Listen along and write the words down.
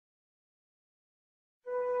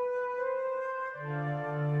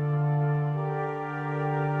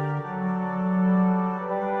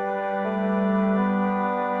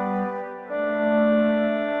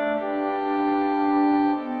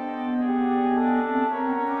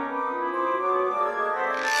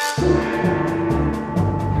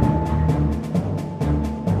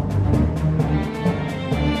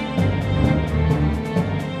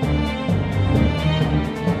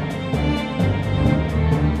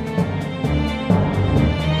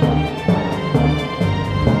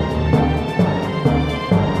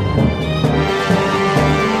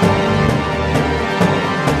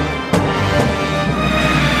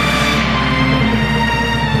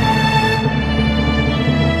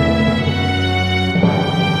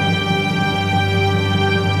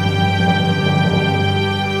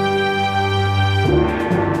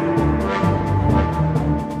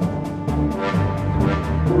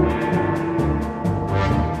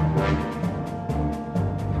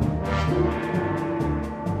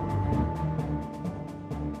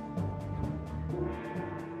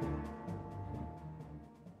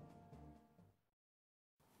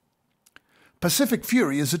Pacific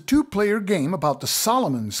Fury is a two-player game about the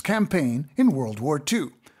Solomons campaign in World War II,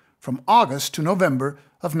 from August to November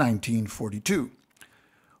of 1942.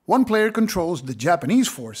 One player controls the Japanese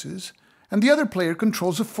forces, and the other player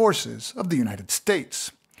controls the forces of the United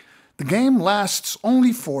States. The game lasts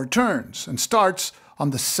only 4 turns and starts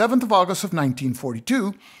on the 7th of August of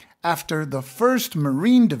 1942, after the 1st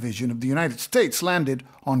Marine Division of the United States landed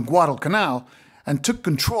on Guadalcanal and took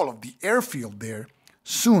control of the airfield there,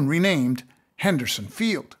 soon renamed Henderson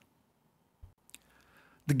Field.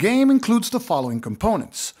 The game includes the following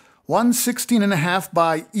components: one 16.5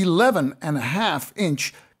 by 11.5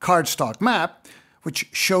 inch cardstock map, which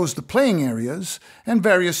shows the playing areas and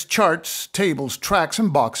various charts, tables, tracks,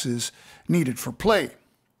 and boxes needed for play.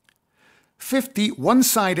 50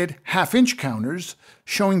 one-sided half-inch counters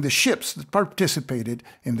showing the ships that participated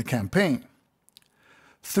in the campaign.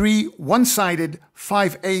 3 one-sided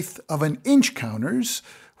 5/8 of an inch counters,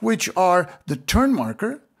 which are the turn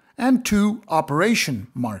marker, and 2 operation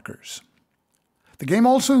markers. The game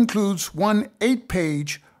also includes one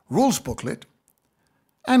 8-page rules booklet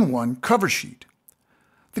and one cover sheet.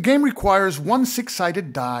 The game requires one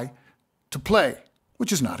 6-sided die to play,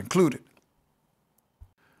 which is not included.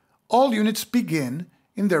 All units begin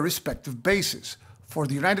in their respective bases. For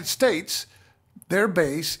the United States, their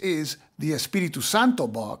base is the Espiritu Santo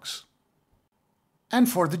box, and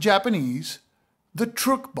for the Japanese, the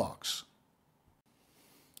Truk box.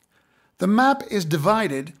 The map is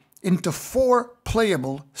divided into 4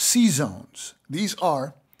 playable sea zones. These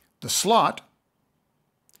are the Slot,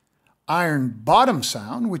 Iron Bottom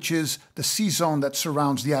Sound, which is the sea zone that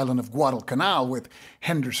surrounds the island of Guadalcanal, with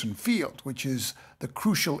Henderson Field, which is the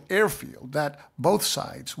crucial airfield that both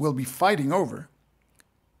sides will be fighting over,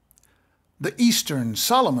 the Eastern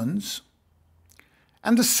Solomons,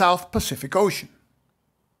 and the South Pacific Ocean.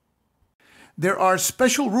 There are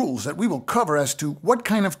special rules that we will cover as to what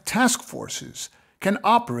kind of task forces can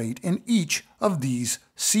operate in each of these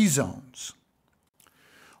sea zones.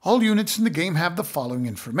 All units in the game have the following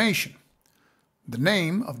information: the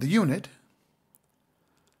name of the unit,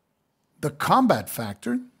 the combat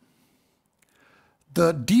factor,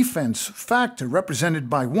 the defense factor represented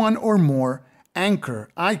by one or more anchor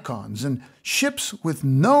icons, and ships with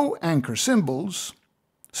no anchor symbols,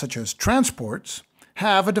 such as transports,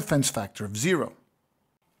 have a defense factor of 0.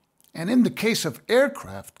 And in the case of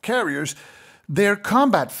aircraft carriers, their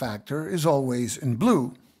combat factor is always in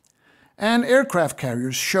blue, and aircraft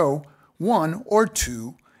carriers show 1 or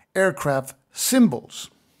 2 aircraft symbols.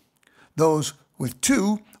 Those with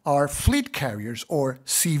 2 are fleet carriers, or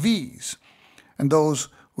CVs, and those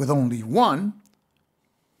with only 1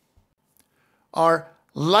 are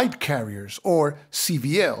light carriers, or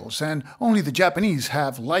CVLs, and only the Japanese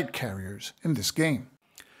have light carriers in this game.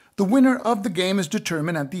 The winner of the game is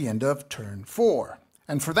determined at the end of turn 4,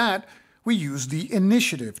 and for that we use the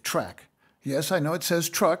initiative track. Yes, I know it says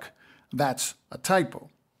truck, that's a typo.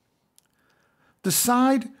 The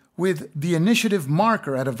side with the initiative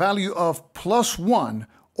marker at a value of +1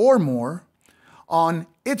 or more on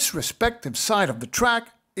its respective side of the track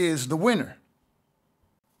is the winner.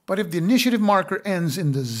 But if the initiative marker ends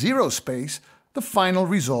in the 0 space, the final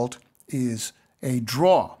result is a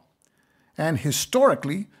draw. And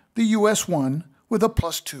historically, the US won with a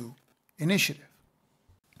 +2 initiative.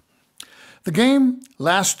 The game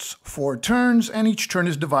lasts 4 turns, and each turn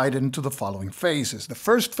is divided into the following phases. The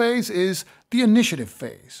first phase is the initiative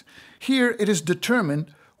phase. Here it is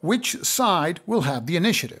determined which side will have the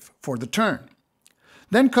initiative for the turn.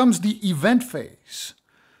 Then comes the event phase,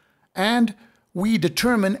 and we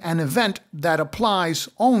determine an event that applies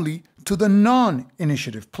only to the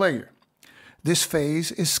non-initiative player. This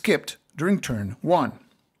phase is skipped during turn 1.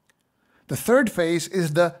 The third phase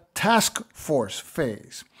is the task force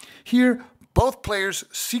phase. Here, both players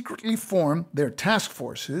secretly form their task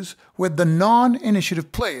forces, with the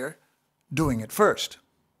non-initiative player doing it first.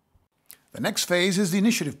 The next phase is the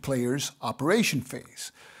initiative player's operation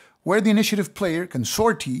phase, where the initiative player can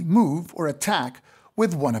sortie, move, or attack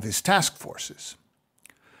with one of his task forces.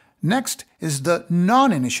 Next is the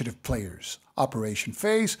non-initiative player's operation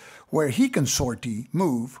phase, where he can sortie,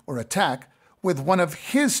 move, or attack with one of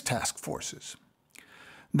his task forces.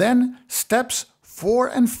 Then steps 4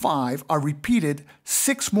 and 5 are repeated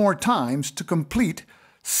 6 more times to complete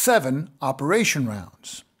 7 operation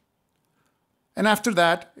rounds. And after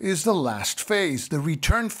that is the last phase, the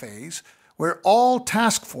return phase, where all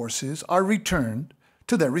task forces are returned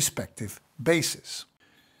to their respective bases.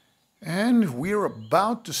 And we're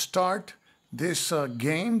about to start this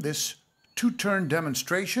game, this 2-turn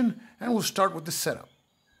demonstration, and we'll start with the setup.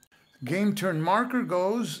 Game turn marker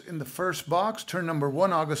goes in the first box, turn number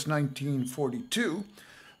 1, August 1942.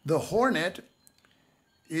 The Hornet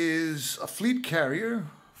is a fleet carrier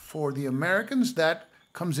for the Americans that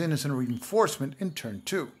comes in as a reinforcement in turn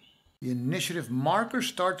 2. The initiative marker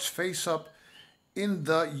starts face up in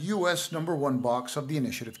the US number 1 box of the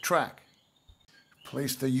initiative track.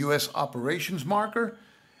 Place the US operations marker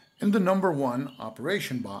in the number 1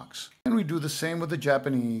 operation box. And we do the same with the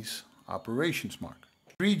Japanese operations marker.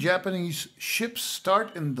 3 Japanese ships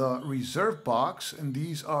start in the reserve box, and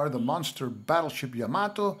these are the monster battleship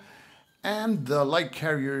Yamato and the light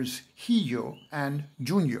carriers Hiyo and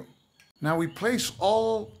Junyo. Now we place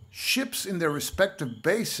all ships in their respective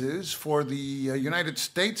bases. For the United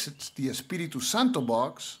States, it's the Espiritu Santo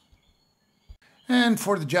box, and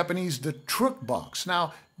for the Japanese, the Truk box.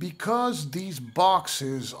 Now, because these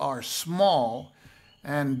boxes are small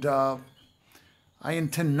and I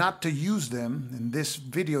intend not to use them in this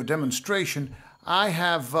video demonstration, I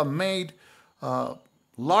have made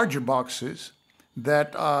larger boxes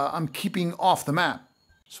that I'm keeping off the map.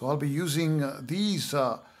 So I'll be using these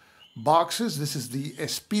boxes. This is the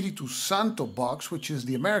Espiritu Santo box, which is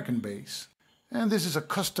the American base. And this is a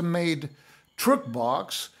custom-made Truk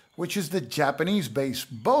box, which is the Japanese base.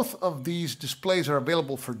 Both of these displays are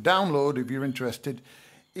available for download if you're interested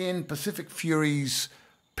in Pacific Fury's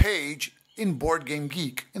page in Board Game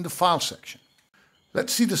Geek in the file section.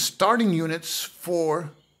 Let's see the starting units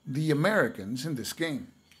for the Americans in this game.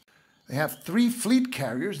 They have 3 fleet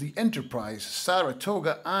carriers, the Enterprise,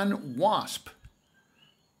 Saratoga, and Wasp.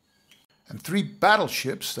 And 3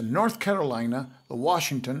 battleships, the North Carolina, the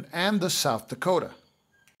Washington, and the South Dakota.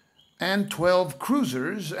 And 12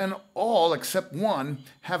 cruisers, and all except one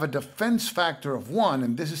have a defense factor of 1,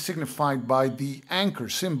 and this is signified by the anchor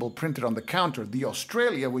symbol printed on the counter. The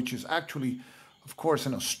Australia, which is actually, of course,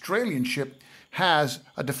 an Australian ship, has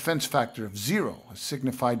a defense factor of 0,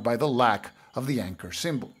 signified by the lack of the anchor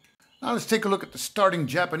symbol. Now let's take a look at the starting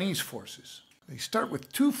Japanese forces. They start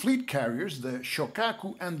with 2 fleet carriers, the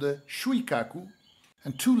Shokaku and the Shuikaku,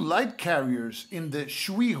 and 2 light carriers in the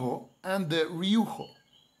Shuiho and the Ryuho.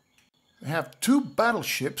 They have 2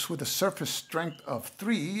 battleships with a surface strength of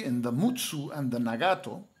 3 in the Mutsu and the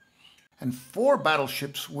Nagato, and 4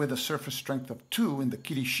 battleships with a surface strength of 2 in the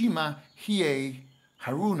Kirishima, Hiei,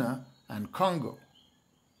 Haruna, and Kongo.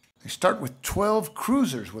 They start with 12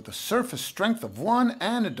 cruisers with a surface strength of 1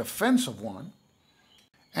 and a defense of 1,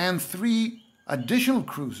 and 3 additional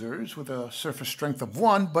cruisers with a surface strength of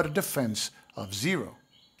 1 but a defense of 0.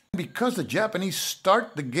 Because the Japanese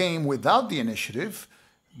start the game without the initiative,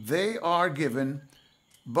 they are given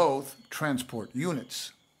both transport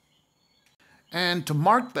units. And to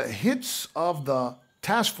mark the hits of the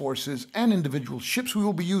task forces and individual ships, we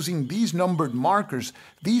will be using these numbered markers.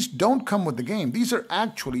 These don't come with the game. These are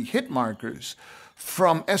actually hit markers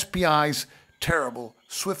from SPI's Terrible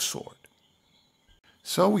Swift Sword.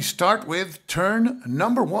 So we start with turn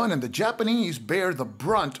number 1, and the Japanese bear the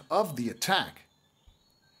brunt of the attack.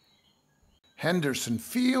 Henderson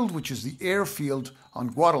Field, which is the airfield on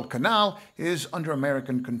Guadalcanal, is under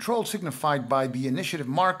American control, signified by the initiative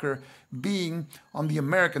marker being on the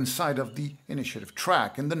American side of the initiative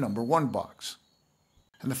track in the number 1 box.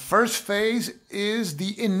 And the first phase is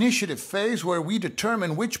the initiative phase, where we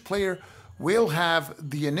determine which player will have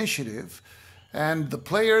the initiative. And the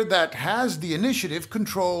player that has the initiative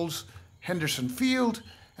controls Henderson Field,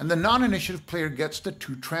 and the non-initiative player gets the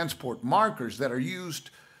 2 transport markers that are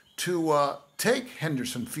used to take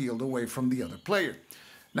Henderson Field away from the other player.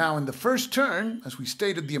 Now, in the first turn, as we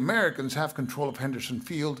stated, the Americans have control of Henderson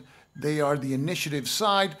Field. They are the initiative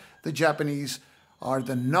side. The Japanese are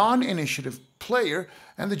the non-initiative player,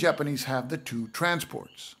 and the Japanese have the 2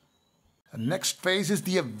 transports. The next phase is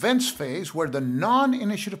the events phase, where the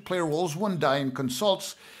non-initiative player rolls 1 die and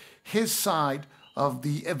consults his side of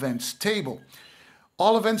the events table.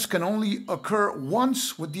 All events can only occur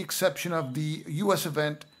once, with the exception of the US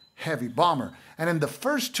event Heavy Bomber. And in the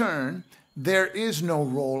first turn, there is no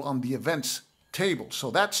roll on the events table.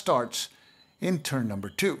 So that starts in turn number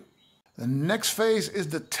 2. The next phase is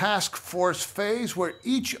the task force phase, where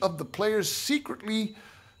each of the players secretly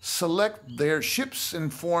select their ships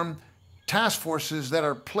and form task forces that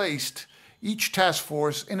are placed, each task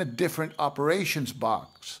force in a different operations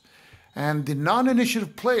box. And the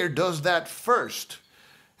non-initiative player does that first.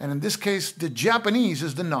 And in this case, the Japanese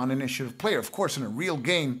is the non-initiative player. Of course, in a real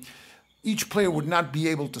game, each player would not be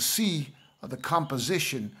able to see the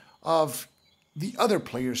composition of the other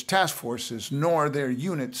player's task forces, nor their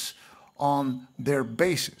units on their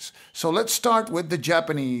bases. So let's start with the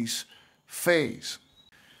Japanese phase.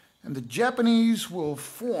 And the Japanese will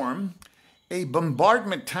form a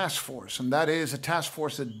bombardment task force, and that is a task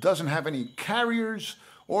force that doesn't have any carriers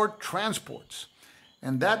or transports.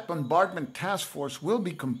 And that bombardment task force will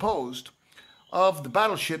be composed of the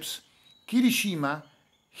battleships Kirishima,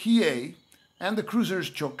 Hiei, and the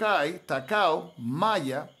cruisers Chokai, Takao,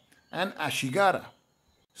 Maya, and Ashigara.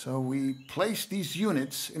 So we place these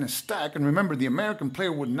units in a stack, and remember the American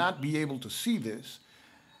player would not be able to see this,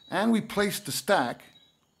 and we place the stack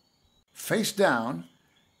face down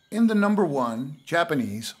in the number 1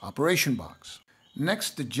 Japanese operation box.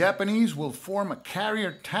 Next, the Japanese will form a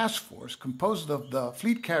carrier task force composed of the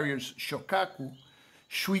fleet carriers Shokaku,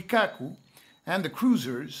 Shuikaku, and the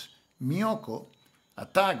cruisers Miyoko,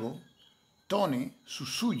 Atago, Tone,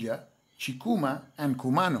 Susuya, Chikuma, and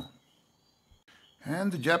Kumano.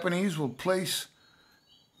 And the Japanese will place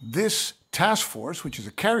this task force, which is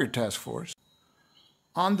a carrier task force,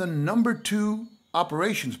 on the number 2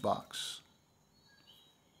 operations box.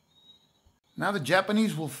 Now the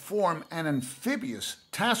Japanese will form an amphibious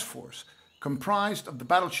task force comprised of the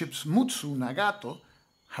battleships Mutsu, Nagato,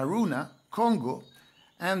 Haruna, Kongo,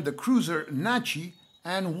 and the cruiser Nachi,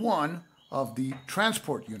 and 1 of the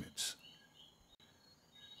transport units.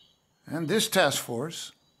 And this task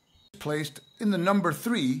force is placed in the number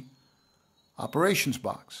 3 operations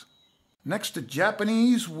box. Next, the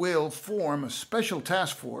Japanese will form a special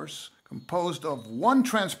task force composed of 1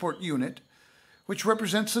 transport unit, which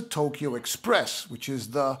represents the Tokyo Express, which is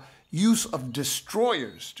the use of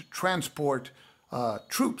destroyers to transport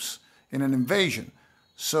troops in an invasion.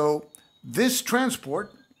 So this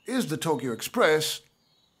transport is the Tokyo Express,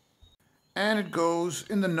 and it goes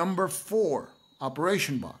in the number 4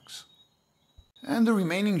 operation box. And the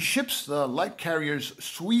remaining ships, the light carriers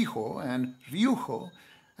Suiho and Ryuho,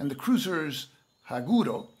 and the cruisers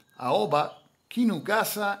Haguro, Aoba,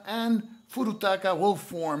 Kinugasa, and Furutaka will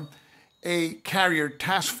form a carrier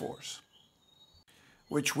task force,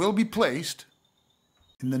 which will be placed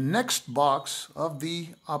in the next box of the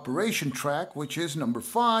operation track, which is number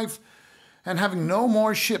 5, and having no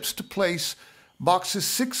more ships to place, boxes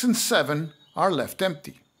 6 and 7 are left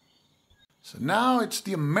empty. So now it's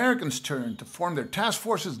the Americans' turn to form their task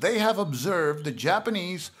forces. They have observed the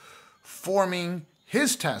Japanese forming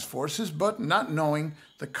his task forces, but not knowing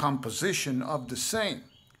the composition of the same.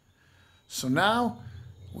 So now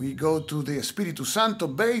we go to the Espiritu Santo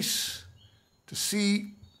base to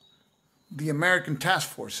see the American task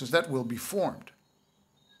forces that will be formed.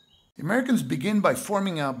 The Americans begin by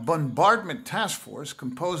forming a bombardment task force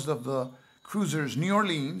composed of the cruisers New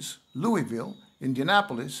Orleans, Louisville,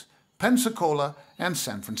 Indianapolis, Pensacola, and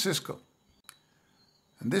San Francisco.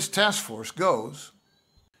 And this task force goes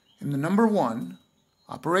in the number 1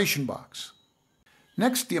 operation box.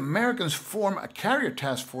 Next, the Americans form a carrier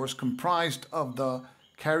task force comprised of the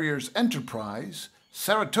carriers Enterprise,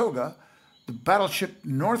 Saratoga, the battleship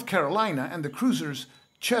North Carolina, and the cruisers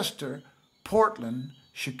Chester, Portland,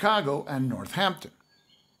 Chicago, and Northampton.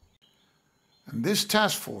 And this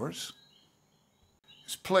task force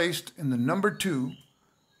is placed in the number 2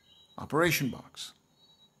 operation box.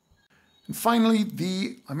 And finally,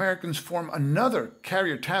 the Americans form another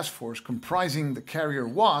carrier task force comprising the carrier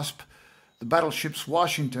Wasp, the battleships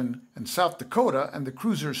Washington and South Dakota, and the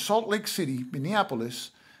cruisers Salt Lake City, Minneapolis,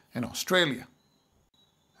 and Australia.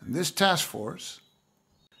 And this task force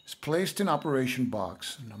is placed in operation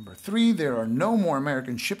box number 3. There are no more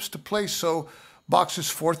American ships to place, so boxes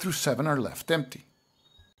 4 through 7 are left empty.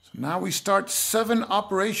 So now we start 7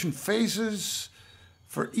 operation phases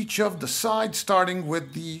for each of the sides, starting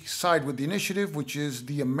with the side with the initiative, which is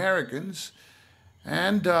the Americans,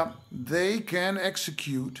 and they can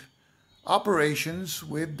execute operations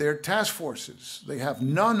with their task forces. They have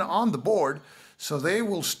none on the board, so they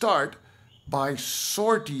will start by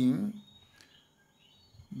sorting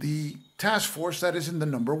the task force that is in the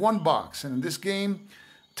number 1 box. And in this game,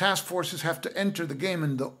 task forces have to enter the game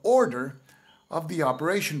in the order of the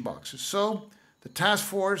operation boxes. So the task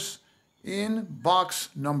force in box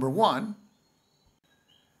number 1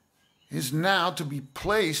 is now to be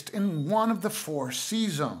placed in one of the 4 sea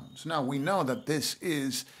zones. Now we know that this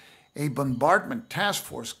is a bombardment task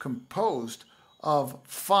force composed of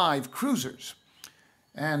 5 cruisers.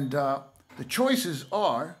 And the choices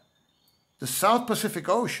are the South Pacific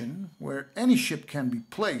Ocean, where any ship can be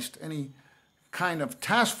placed, any kind of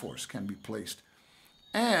task force can be placed,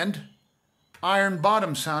 and Iron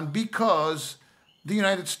Bottom Sound, because the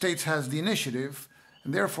United States has the initiative,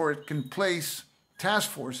 and therefore it can place task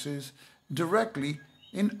forces directly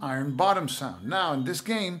in Iron Bottom Sound. Now, in this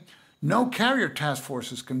game, no carrier task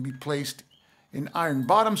forces can be placed in Iron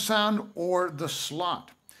Bottom Sound or the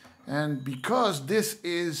slot. And because this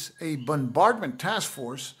is a bombardment task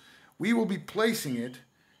force, we will be placing it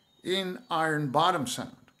in Iron Bottom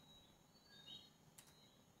Sound.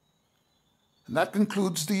 And that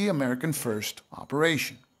concludes the American first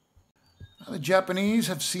operation. Now, the Japanese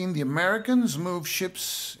have seen the Americans move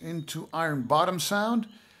ships into Iron Bottom Sound,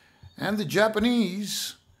 and the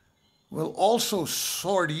Japanese will also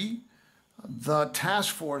sortie the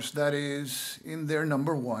task force that is in their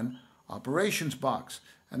number 1 operations box.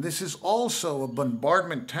 And this is also a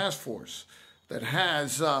bombardment task force that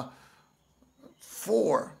has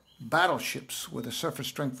 4 battleships with a surface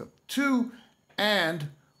strength of 2 and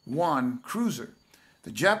 1 cruiser.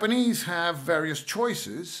 The Japanese have various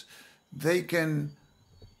choices. They can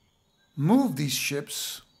move these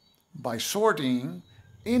ships by sorting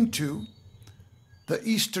into the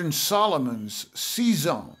Eastern Solomons Sea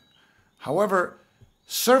Zone. However,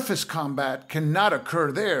 surface combat cannot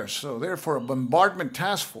occur there, so therefore a bombardment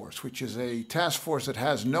task force, which is a task force that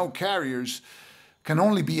has no carriers, can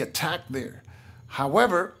only be attacked there.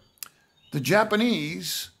 However, the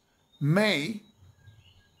Japanese may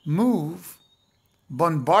move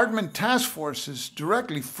bombardment task forces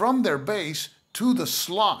directly from their base to the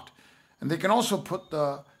slot. And they can also put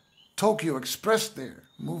the Tokyo Express there,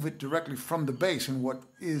 move it directly from the base in what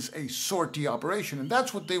is a sortie operation. And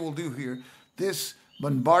that's what they will do here. This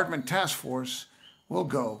bombardment task force will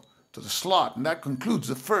go to the slot. And that concludes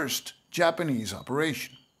the first Japanese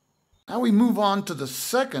operation. Now we move on to the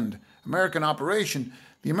second American operation.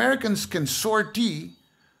 The Americans can sortie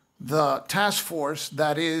the task force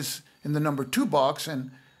that is in the number 2 box and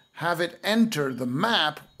have it enter the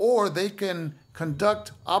map, or they can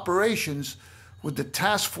conduct operations with the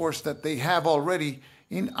task force that they have already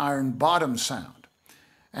in Iron Bottom Sound.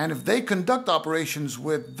 And if they conduct operations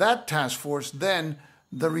with that task force, then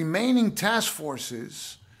the remaining task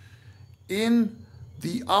forces in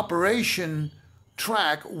the operation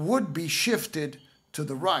track would be shifted to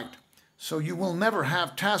the right. So you will never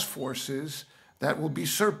have task forces that will be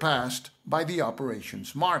surpassed by the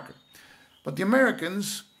operations marker. But the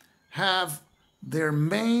Americans have their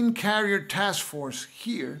main carrier task force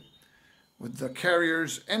here with the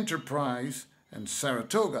carriers Enterprise and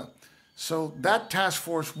Saratoga. So that task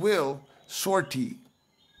force will sortie.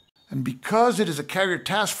 And because it is a carrier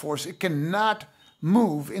task force, it cannot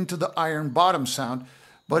move into the Iron Bottom Sound,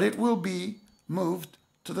 but it will be moved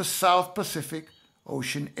to the South Pacific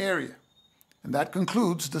Ocean area. And that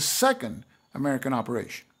concludes the second American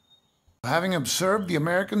operation. Having observed the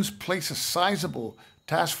Americans place a sizable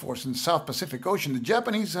task force in the South Pacific Ocean, the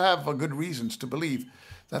Japanese have good reasons to believe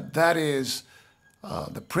that that is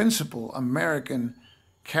the principal American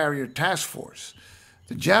carrier task force.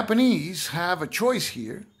 The Japanese have a choice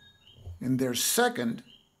here in their second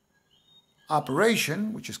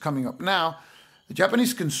operation, which is coming up now. The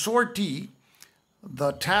Japanese can sortie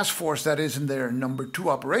the task force that is in their number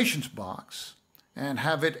 2 operations box and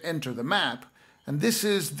have it enter the map. And this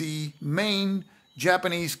is the main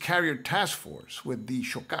Japanese carrier task force with the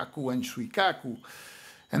Shokaku and Suikaku.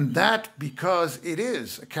 And that, because it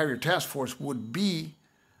is a carrier task force, would be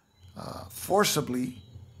forcibly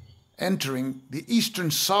entering the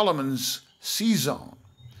Eastern Solomons Sea Zone.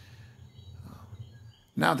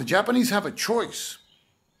 Now, the Japanese have a choice.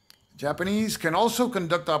 The Japanese can also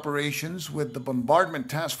conduct operations with the bombardment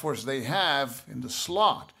task force they have in the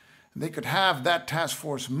slot. And they could have that task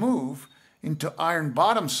force move into Iron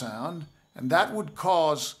Bottom Sound, and that would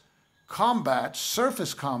cause combat,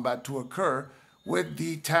 surface combat, to occur with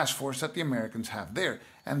the task force that the Americans have there.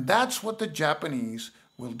 And that's what the Japanese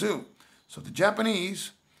will do. So the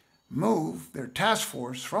Japanese move their task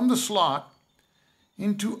force from the slot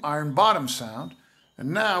into Iron Bottom Sound, and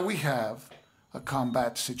now we have a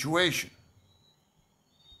combat situation.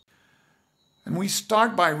 And we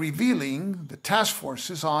start by revealing the task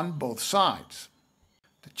forces on both sides.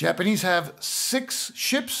 The Japanese have 6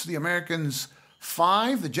 ships, the Americans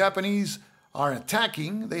 5. The Japanese are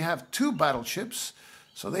attacking. They have 2 battleships,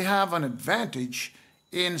 so they have an advantage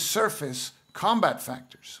in surface combat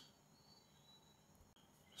factors.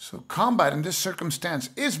 So combat in this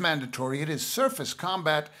circumstance is mandatory. It is surface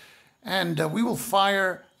combat, and we will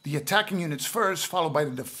fire the attacking units first, followed by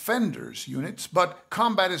the defenders units, but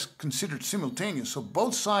combat is considered simultaneous, so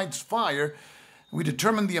both sides fire. We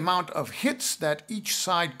determine the amount of hits that each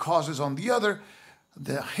side causes on the other.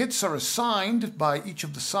 The hits are assigned by each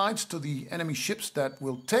of the sides to the enemy ships that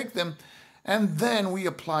will take them, and then we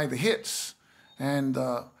apply the hits. And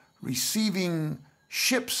receiving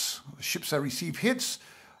ships, ships that receive hits,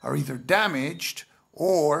 are either damaged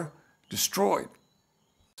or destroyed.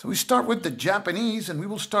 So we start with the Japanese, and we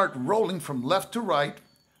will start rolling from left to right,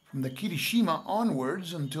 from the Kirishima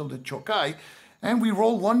onwards until the Chokai, and we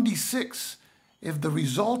roll 1d6. if the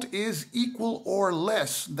result is equal or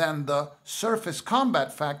less than the surface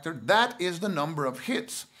combat factor, that is the number of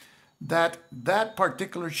hits that that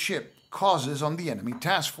particular ship causes on the enemy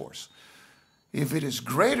task force. If it is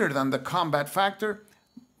greater than the combat factor,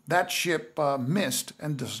 that ship missed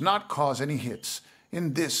and does not cause any hits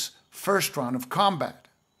in this first round of combat.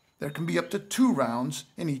 There can be up to 2 rounds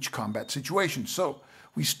in each combat situation. So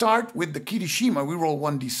we start with the Kirishima. We roll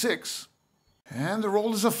 1d6. And the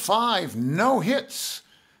roll is a 5, no hits.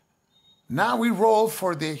 Now we roll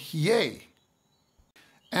for the Hiei.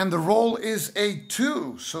 And the roll is a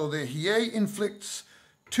 2, so the Hiei inflicts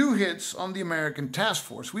 2 hits on the American task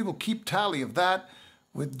force. We will keep tally of that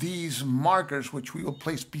with these markers, which we will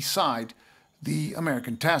place beside the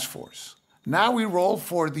American task force. Now we roll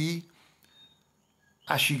for the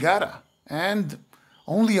Ashigara, and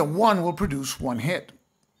only a 1 will produce 1 hit.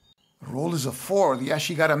 The roll is a 4. The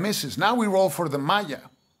Ashigara misses. Now we roll for the Maya.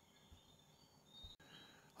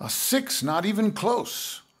 A 6, not even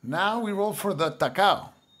close. Now we roll for the Takao.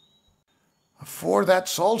 A 4,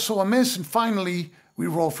 that's also a miss. And finally, we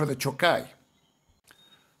roll for the Chokai.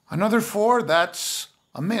 Another 4, that's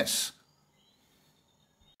a miss.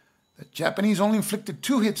 The Japanese only inflicted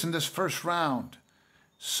 2 hits in this first round.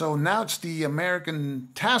 So now it's the American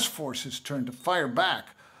task force's turn to fire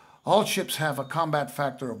back. All ships have a combat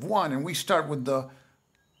factor of 1, and we start with the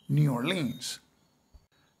New Orleans.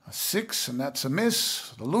 A 6, and that's a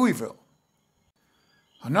miss. The Louisville.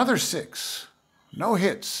 Another 6. No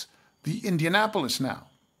hits. The Indianapolis now.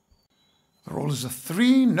 The roll is a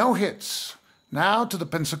 3, no hits. Now to the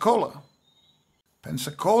Pensacola.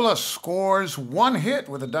 Pensacola scores 1 hit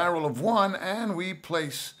with a die roll of 1, and we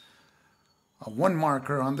place a 1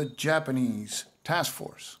 marker on the Japanese task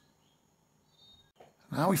force.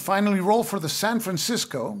 Now we finally roll for the San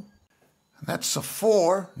Francisco, and that's a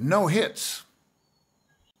 4, no hits.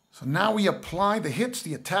 So now we apply the hits.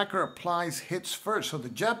 The attacker applies hits first. So the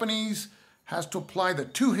Japanese has to apply the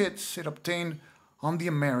 2 hits it obtained on the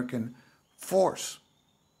American force.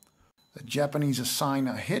 The Japanese assign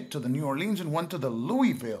a hit to the New Orleans and 1 to the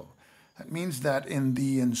Louisville. That means that in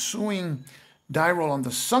the ensuing die roll on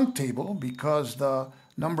the sunk table, because the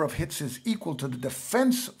number of hits is equal to the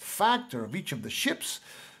defense factor of each of the ships,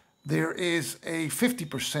 there is a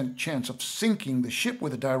 50% chance of sinking the ship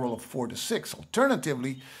with a die roll of 4 to 6.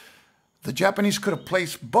 Alternatively, the Japanese could have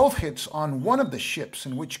placed both hits on one of the ships,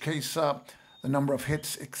 in which case the number of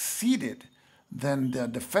hits exceeded then the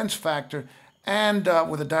defense factor, and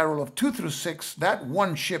with a die roll of 2 through 6, that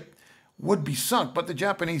one ship would be sunk. But the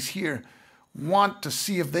Japanese here want to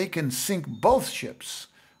see if they can sink both ships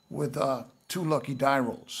with 2 lucky die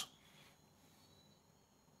rolls.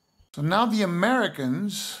 So now the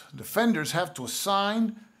Americans, defenders, have to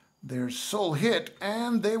assign their sole hit,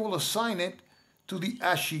 and they will assign it to the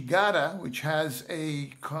Ashigara, which has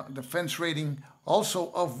a defense rating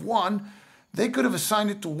also of 1. They could have assigned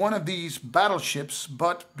it to one of these battleships,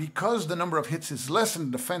 but because the number of hits is less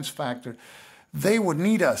than the defense factor, they would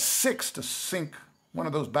need a 6 to sink one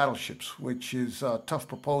of those battleships, which is a tough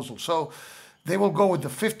proposal. So they will go with the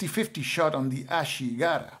 50-50 shot on the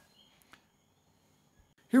Ashigara.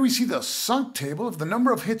 Here we see the sunk table. If the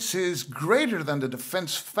number of hits is greater than the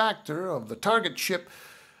defense factor of the target ship,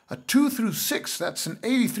 a 2 through 6, that's an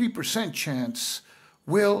 83% chance,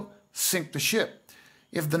 will sink the ship.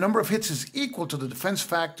 If the number of hits is equal to the defense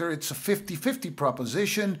factor, it's a 50-50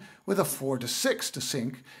 proposition with a 4 to 6 to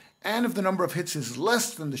sink. And if the number of hits is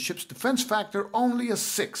less than the ship's defense factor, only a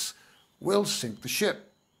 6 will sink the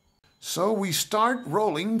ship. So we start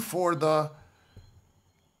rolling for the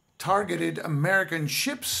targeted American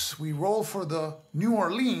ships. We roll for the New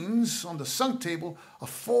Orleans on the sunk table. A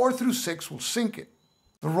 4 through 6 will sink it.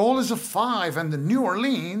 The roll is a 5, and the New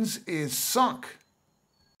Orleans is sunk.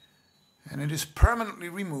 And it is permanently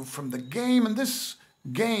removed from the game. In this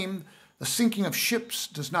game, the sinking of ships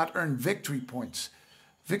does not earn victory points.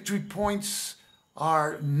 Victory points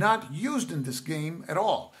are not used in this game at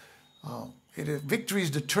all. Victory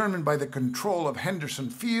is determined by the control of Henderson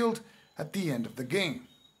Field at the end of the game.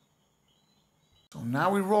 So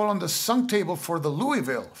now we roll on the sunk table for the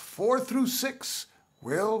Louisville. 4 through 6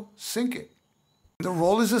 will sink it. The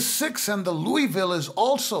roll is a 6, and the Louisville is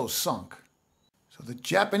also sunk. So the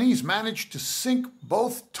Japanese managed to sink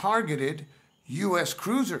both targeted U.S.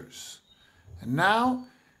 cruisers. And now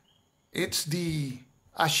it's the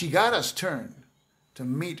Ashigara's turn to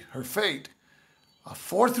meet her fate. A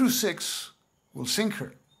 4 through 6 will sink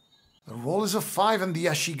her. The roll is a 5, and the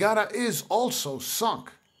Ashigara is also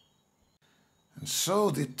sunk. And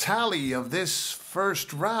so the tally of this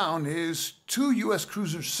first round is 2 U.S.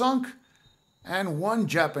 cruisers sunk and 1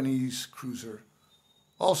 Japanese cruiser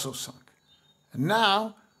also sunk. And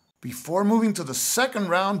now, before moving to the second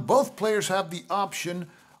round, both players have the option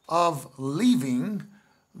of leaving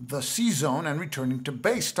the C zone and returning to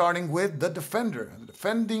base, starting with the defender. The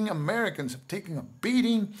defending Americans have taken a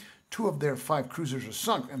beating. 2 of their 5 cruisers are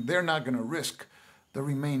sunk, and they're not going to risk the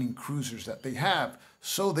remaining cruisers that they have,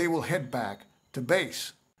 so they will head back to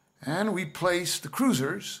base. And we place the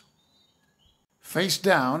cruisers face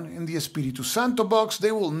down in the Espiritu Santo box.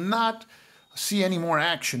 They will not see any more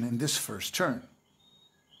action in this first turn.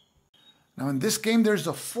 Now in this game there's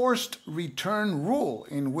a forced return rule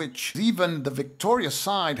in which even the victorious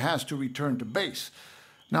side has to return to base.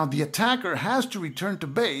 Now the attacker has to return to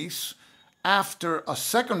base after a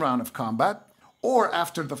second round of combat or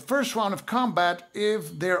after the first round of combat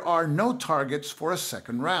if there are no targets for a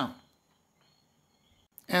second round.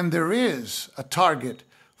 And there is a target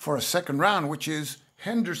for a second round, which is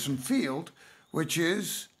Henderson Field, which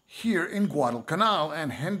is here in Guadalcanal,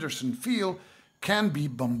 and Henderson Field can be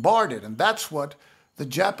bombarded, and that's what the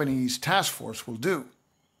Japanese task force will do.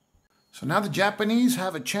 So now the Japanese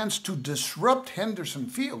have a chance to disrupt Henderson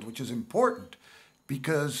Field, which is important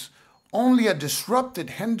because only a disrupted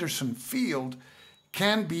Henderson Field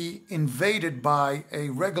can be invaded by a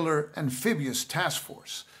regular amphibious task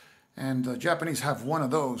force. And the Japanese have one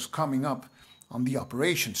of those coming up on the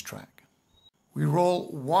operations track. We roll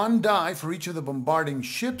 1 die for each of the bombarding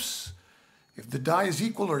ships. If the die is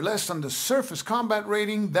equal or less on the surface combat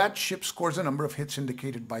rating, that ship scores the number of hits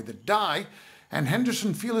indicated by the die, and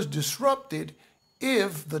Henderson Field is disrupted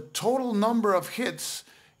if the total number of hits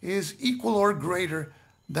is equal or greater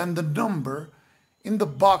than the number in the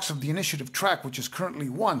box of the initiative track, which is currently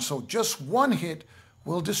 1. So just 1 hit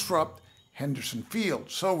will disrupt Henderson Field.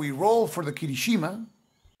 So we roll for the Kirishima,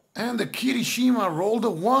 and the Kirishima rolled a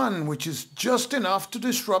 1, which is just enough to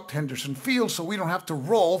disrupt Henderson Field, so we don't have to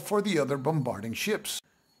roll for the other bombarding ships.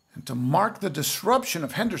 And to mark the disruption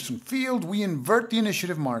of Henderson Field, we invert the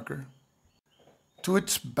initiative marker to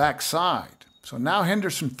its backside. So now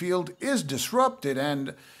Henderson Field is disrupted,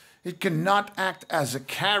 and it cannot act as a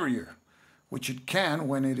carrier, which it can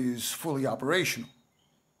when it is fully operational.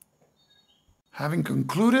 Having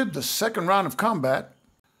concluded the second round of combat,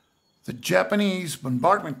 the Japanese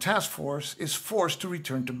bombardment task force is forced to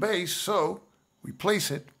return to base, so we place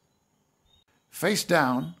it face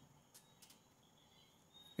down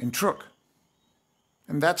in Truk.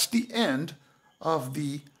 And that's the end of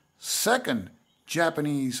the second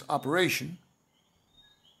Japanese operation.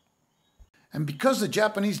 And because the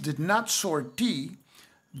Japanese did not sortie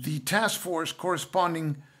the task force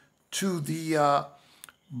corresponding to the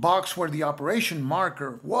box where the operation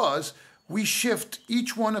marker was, we shift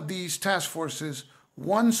each one of these task forces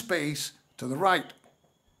 1 space to the right.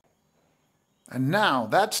 And now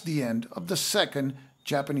that's the end of the second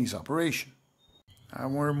Japanese operation. Now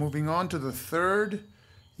we're moving on to the third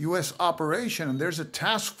U.S. operation, and there's a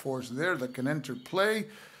task force there that can enter play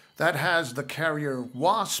that has the carrier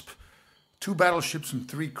Wasp, 2 battleships and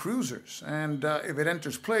 3 cruisers. And if it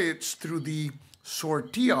enters play, it's through the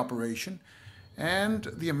sortie operation. And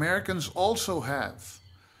the Americans also have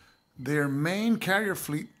their main carrier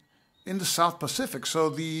fleet in the South Pacific. So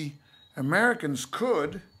the Americans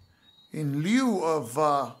could, in lieu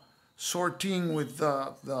of sorting with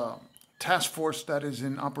the task force that is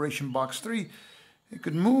in Operation Box 3, it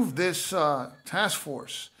could move this task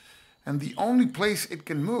force. And the only place it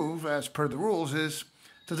can move, as per the rules, is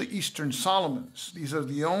to the Eastern Solomons. These are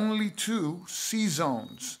the only 2 sea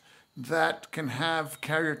zones that can have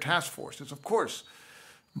carrier task forces. Of course,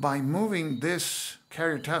 by moving this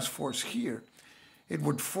carrier task force here, it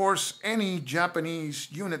would force any Japanese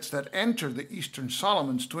units that enter the Eastern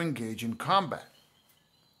Solomons to engage in combat.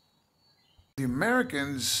 The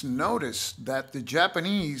Americans noticed that the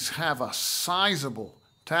Japanese have a sizable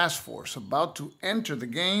task force about to enter the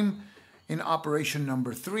game in Operation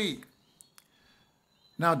Number 3.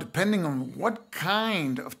 Now, depending on what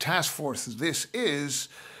kind of task force this is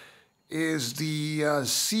the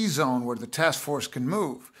sea zone where the task force can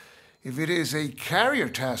move. If it is a carrier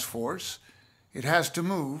task force, it has to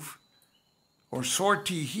move or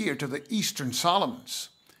sortie here to the Eastern Solomons.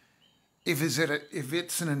 If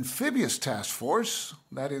it's an amphibious task force,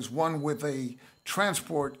 that is one with a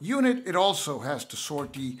transport unit, it also has to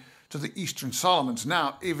sortie to the Eastern Solomons.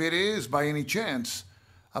 Now, if it is by any chance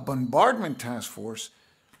a bombardment task force,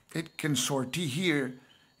 it can sortie here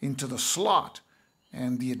into the slot.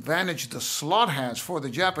 And the advantage the slot has for the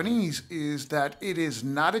Japanese is that it is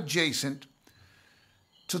not adjacent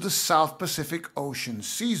to the South Pacific Ocean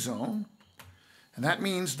sea zone. And that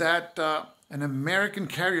means that an American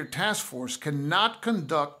carrier task force cannot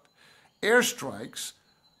conduct airstrikes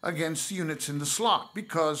against units in the slot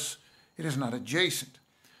because it is not adjacent.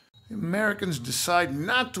 The Americans decide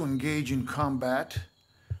not to engage in combat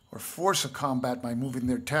or force a combat by moving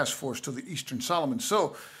their task force to the Eastern Solomons.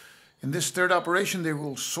 So, in this third operation, they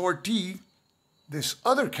will sortie this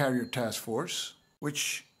other carrier task force,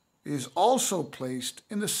 which is also placed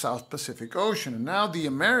in the South Pacific Ocean. And now the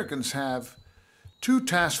Americans have two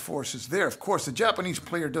task forces there. Of course, the Japanese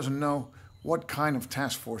player doesn't know what kind of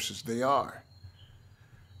task forces they are.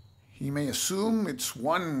 He may assume it's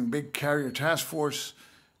one big carrier task force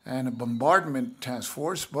and a bombardment task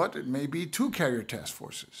force, but it may be two carrier task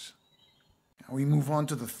forces. Now we move on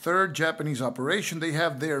to the third Japanese operation. They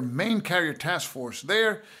have their main carrier task force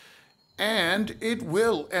there, and it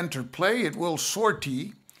will enter play, it will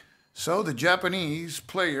sortie. So the Japanese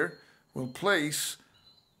player will place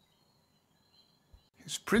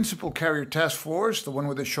his principal carrier task force, the one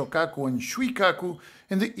with the Shokaku and Shuikaku,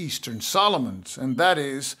 in the Eastern Solomons, and that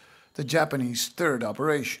is the Japanese third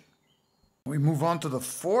operation. We move on to the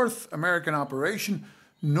fourth American operation.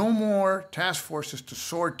 No more task forces to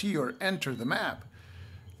sortie or enter the map.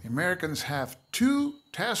 The Americans have two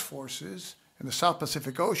task forces in the South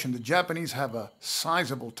Pacific Ocean. The Japanese have a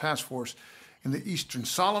sizable task force in the Eastern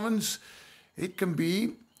Solomons. It can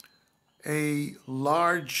be a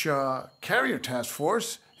large carrier task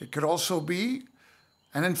force. It could also be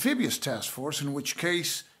an amphibious task force, in which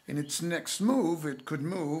case, in its next move, it could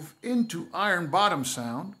move into Iron Bottom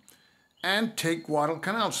Sound and take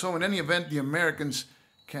Guadalcanal. So in any event, the Americans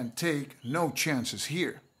can take no chances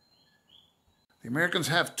here. The Americans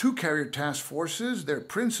have two carrier task forces. Their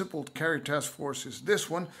principal carrier task force is this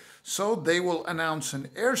one, so they will announce an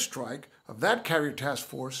airstrike of that carrier task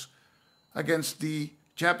force against the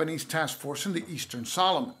Japanese task force in the Eastern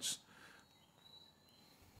Solomons.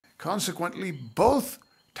 Consequently, both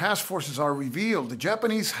task forces are revealed. The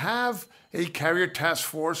Japanese have a carrier task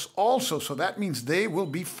force also, so that means they will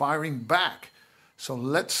be firing back. So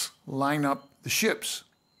let's line up the ships.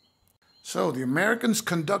 So the Americans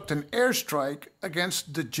conduct an airstrike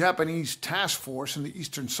against the Japanese task force in the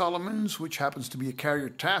Eastern Solomons, which happens to be a carrier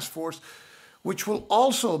task force, which will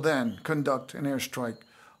also then conduct an airstrike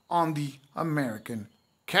on the American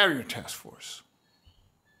carrier task force.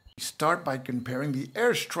 We start by comparing the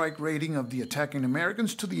airstrike rating of the attacking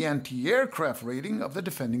Americans to the anti-aircraft rating of the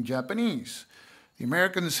defending Japanese. The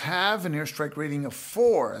Americans have an airstrike rating of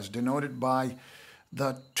 4, as denoted by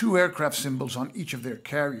the two aircraft symbols on each of their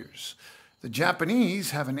carriers. The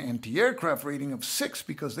Japanese have an anti-aircraft rating of 6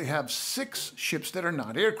 because they have 6 ships that are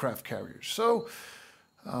not aircraft carriers. So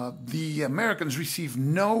the Americans receive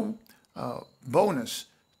no bonus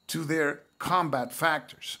to their combat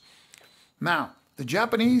factors. Now, the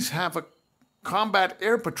Japanese have a combat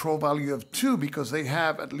air patrol value of 2 because they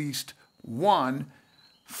have at least one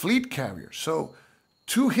fleet carrier. So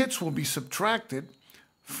 2 hits will be subtracted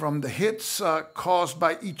from the hits caused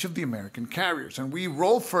by each of the American carriers. And we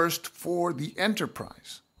roll first for the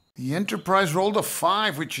Enterprise. The Enterprise rolled a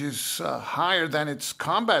 5, which is higher than its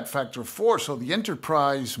combat factor of 4, so the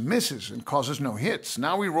Enterprise misses and causes no hits.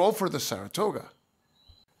 Now we roll for the Saratoga.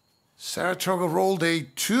 Saratoga rolled a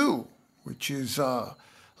 2, which is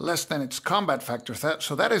less than its combat factor.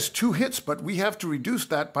 So that is 2 hits, but we have to reduce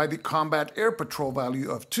that by the combat air patrol value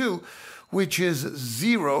of 2, which is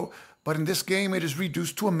 0, but in this game it is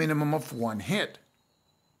reduced to a minimum of 1 hit.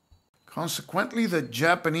 Consequently, the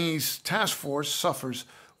Japanese task force suffers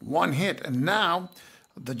 1 hit, and now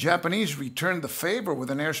the Japanese return the favor with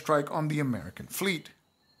an airstrike on the American fleet.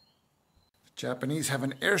 The Japanese have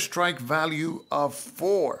an airstrike value of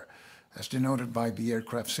 4, as denoted by the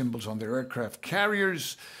aircraft symbols on their aircraft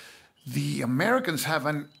carriers. The Americans have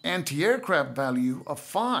an anti-aircraft value of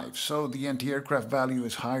 5, so the anti-aircraft value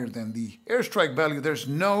is higher than the airstrike value. There's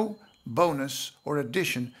no bonus or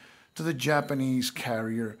addition to the Japanese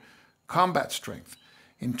carrier combat strength.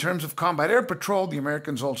 In terms of combat air patrol, the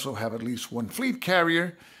Americans also have at least 1 fleet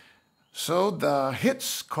carrier, so the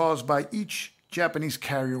hits caused by each Japanese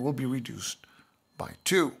carrier will be reduced by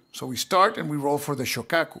 2. So we start and we roll for the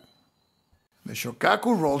Shokaku. The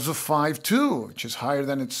Shokaku rolls a 5-2, which is higher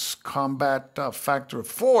than its combat factor of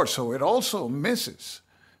 4, so it also misses,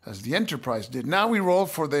 as the Enterprise did. Now we roll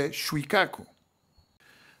for the Shuikaku.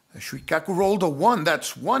 The Shuikaku rolled a 1.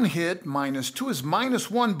 That's 1 hit. Minus 2 is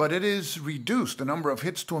 -1, but it is reduced, the number of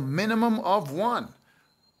hits, to a minimum of 1.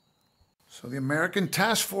 So the American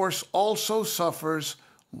task force also suffers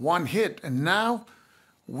 1 hit. And now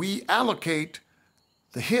we allocate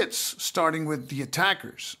the hits, starting with the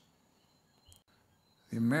attackers.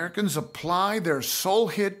 The Americans apply their sole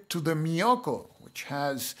hit to the Miyoko, which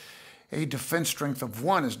has a defense strength of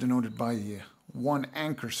 1, as denoted by one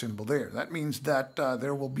anchor symbol there. That means that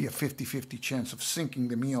there will be a 50-50 chance of sinking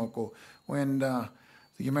the Miyoko when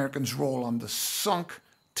the Americans roll on the sunk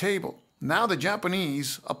table. Now the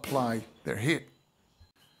Japanese apply their hit.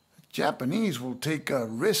 The Japanese will take a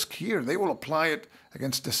risk here. They will apply it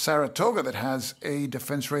against the Saratoga that has a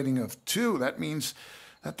defense rating of 2. That means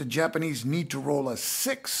that the Japanese need to roll a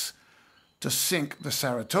 6 to sink the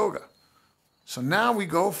Saratoga. So now we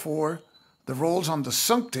go for the rolls on the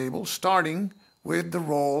sunk table, starting with the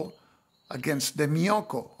roll against the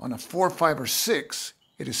Miyoko. On a 4, 5, or 6,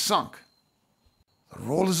 it is sunk. The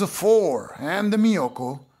roll is a 4, and the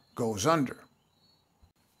Miyoko goes under.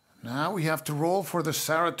 Now we have to roll for the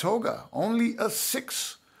Saratoga. Only a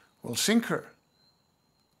 6 will sink her.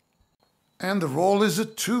 And the roll is a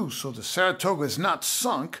 2, so the Saratoga is not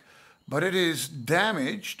sunk, but it is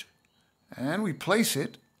damaged, and we place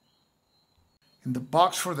it in the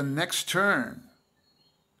box for the next turn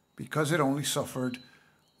because it only suffered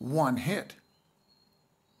 1 hit.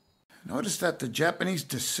 Notice that the Japanese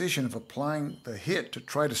decision of applying the hit to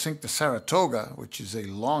try to sink the Saratoga, which is a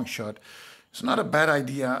long shot, is not a bad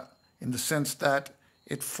idea in the sense that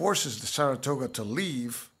it forces the Saratoga to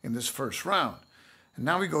leave in this first round. And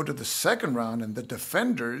now we go to the second round, and the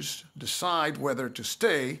defenders decide whether to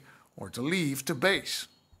stay or to leave to base.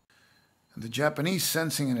 And the Japanese,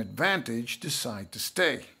 sensing an advantage, decide to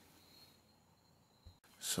stay.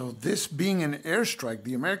 So this being an airstrike,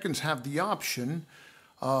 the Americans have the option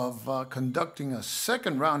of conducting a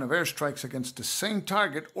second round of airstrikes against the same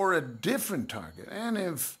target or a different target. And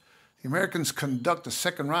if the Americans conduct a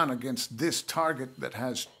second round against this target that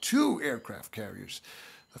has 2 aircraft carriers,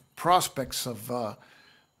 the prospects of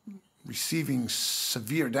receiving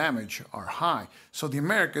severe damage are high. So the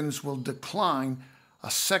Americans will decline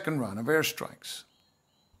a second round of airstrikes.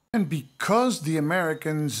 And because the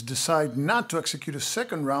Americans decide not to execute a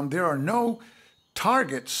second round, there are no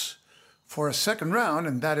targets for a second round,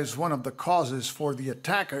 and that is one of the causes for the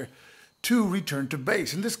attacker to return to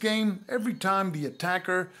base. In this game, every time the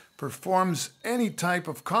attacker performs any type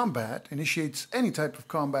of combat, initiates any type of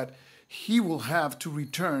combat, he will have to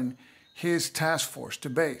return his task force to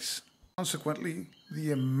base. Consequently,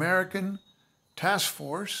 the American task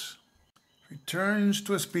force returns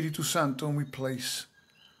to Espiritu Santo, and we place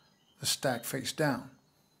the stack face down.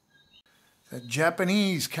 The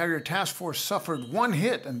Japanese carrier task force suffered 1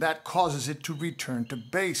 hit, and that causes it to return to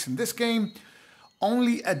base. In this game,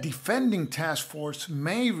 only a defending task force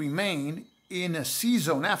may remain in a C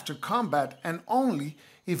zone after combat, and only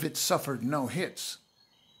if it suffered no hits.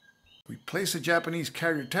 We place the Japanese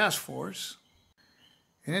carrier task force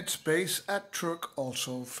in its base at Truk,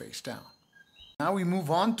 also face down. Now we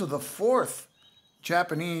move on to the 4th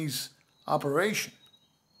Japanese operation.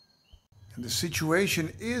 And the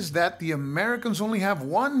situation is that the Americans only have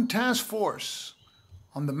 1 task force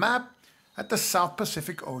on the map at the South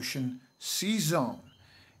Pacific Ocean Sea Zone.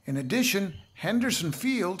 In addition, Henderson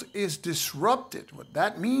Field is disrupted. What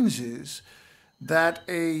that means is that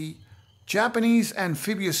a Japanese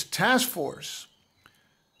amphibious task force,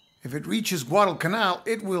 if it reaches Guadalcanal,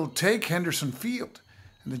 it will take Henderson Field.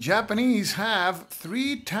 And the Japanese have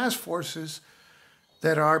 3 task forces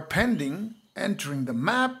that are pending entering the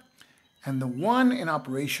map, and the one in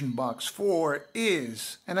Operation Box 4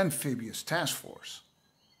 is an amphibious task force.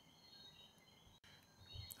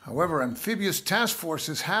 However, amphibious task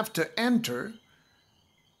forces have to enter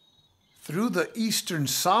through the Eastern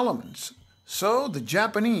Solomons, so the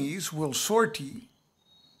Japanese will sortie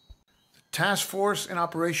the task force in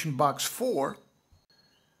Operation Box 4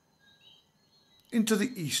 into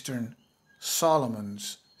the Eastern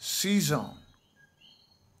Solomons Sea Zone.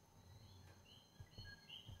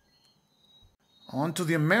 On to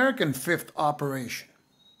the American 5th operation.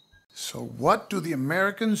 So what do the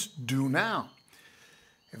Americans do now?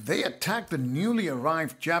 If they attack the newly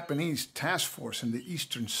arrived Japanese task force in the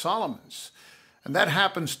Eastern Solomons, and that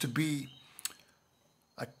happens to be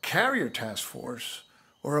a carrier task force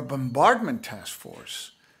or a bombardment task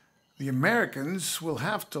force, the Americans will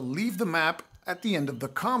have to leave the map at the end of the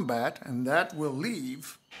combat, and that will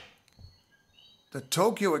leave the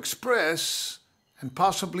Tokyo Express and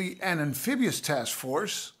possibly an amphibious task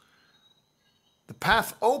force the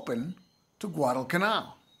path open to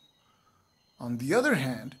Guadalcanal. On the other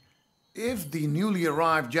hand, if the newly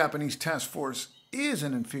arrived Japanese task force is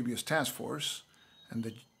an amphibious task force and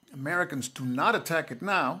the Americans do not attack it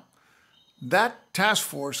now, that task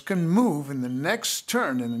force can move in the next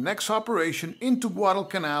turn, in the next operation, into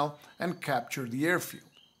Guadalcanal and capture the airfield.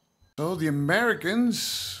 So the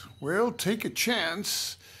Americans will take a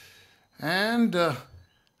chance, and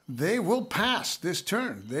they will pass this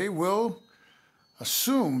turn. They will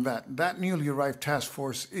assume that that newly arrived task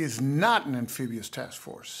force is not an amphibious task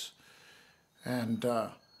force. And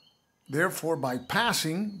therefore, by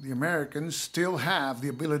passing, the Americans still have the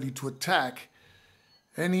ability to attack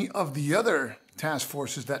any of the other task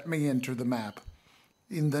forces that may enter the map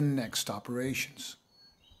in the next operations.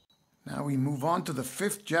 Now we move on to the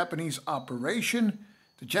 5th Japanese operation.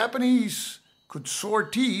 The Japanese could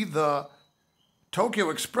sortie the Tokyo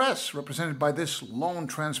Express, represented by this lone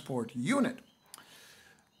transport unit.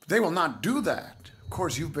 They will not do that. Of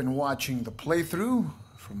course, you've been watching the playthrough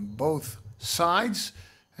from both sides,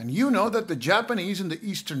 and you know that the Japanese in the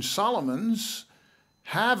Eastern Solomons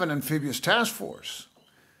have an amphibious task force.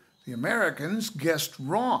 The Americans guessed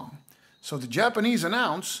wrong. So the Japanese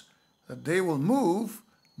announce that they will move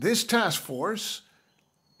this task force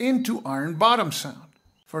into Iron Bottom Sound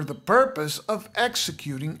for the purpose of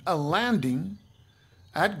executing a landing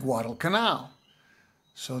at Guadalcanal.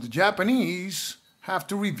 So the Japanese have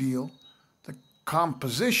to reveal the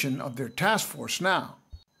composition of their task force now.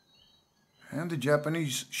 And the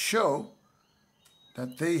Japanese show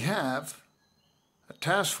that they have a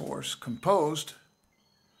task force composed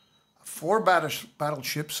of 4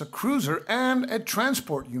 battleships, a cruiser, and a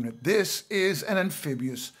transport unit. This is an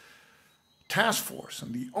amphibious task force,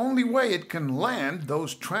 and the only way it can land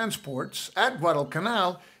those transports at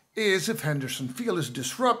Guadalcanal is if Henderson Field is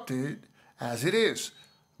disrupted, as it is.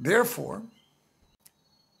 Therefore,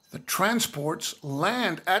 the transports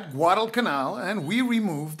land at Guadalcanal and we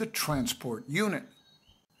remove the transport unit.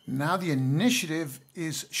 Now the initiative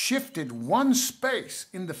is shifted 1 space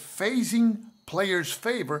in the phasing player's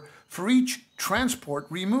favor for each transport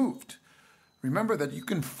removed. Remember that you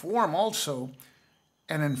can form also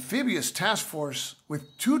an amphibious task force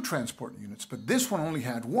with 2 transport units, but this one only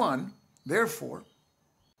had 1. Therefore,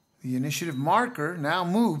 the initiative marker now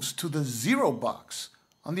moves to the 0 box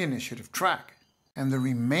on the initiative track, and the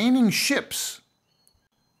remaining ships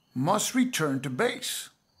must return to base.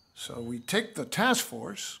 So we take the task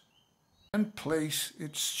force and place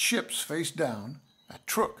its ships face down at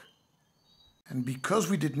Truk. And because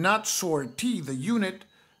we did not sortie the unit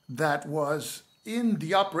that was in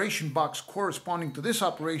the operation box corresponding to this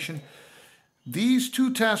operation, these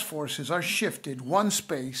 2 task forces are shifted 1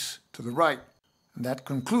 space to the right. And that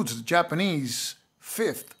concludes the Japanese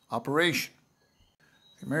 5th operation.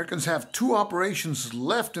 The Americans have 2 operations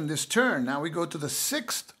left in this turn. Now we go to the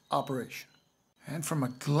 6th operation. And from a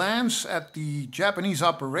glance at the Japanese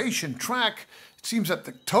operation track, it seems that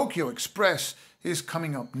the Tokyo Express is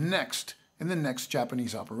coming up next in the next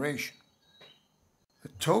Japanese operation. The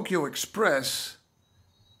Tokyo Express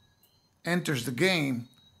enters the game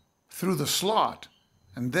through the slot,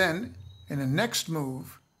 and then in the next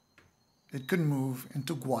move, it can move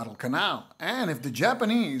into Guadalcanal. And if the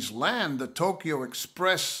Japanese land the Tokyo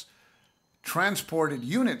Express transported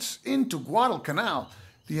units into Guadalcanal,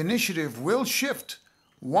 the initiative will shift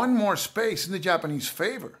 1 more space in the Japanese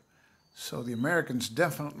favor. So the Americans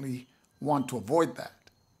definitely want to avoid that.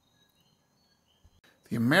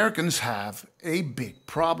 The Americans have a big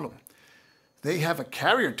problem. They have a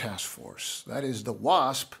carrier task force, that is the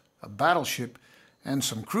Wasp, a battleship, and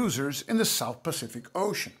some cruisers in the South Pacific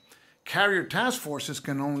Ocean. Carrier task forces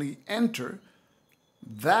can only enter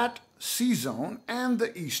that sea zone and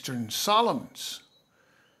the Eastern Solomons.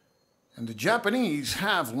 And the Japanese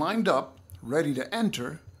have lined up, ready to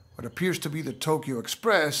enter, what appears to be the Tokyo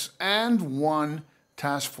Express and 1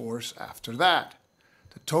 task force after that.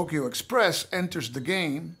 The Tokyo Express enters the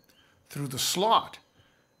game through the slot.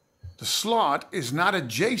 The slot is not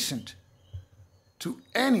adjacent to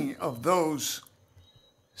any of those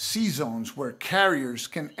sea zones where carriers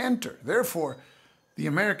can enter. Therefore, the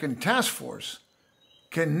American task force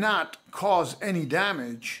cannot cause any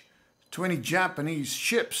damage to any Japanese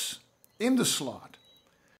ships in the slot.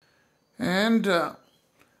 And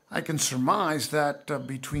I can surmise that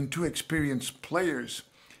between 2 experienced players,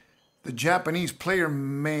 the Japanese player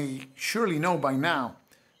may surely know by now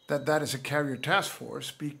that that is a carrier task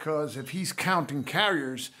force, because if he's counting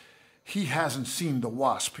carriers, he hasn't seen the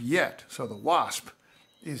Wasp yet. So the Wasp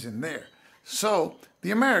is in there. So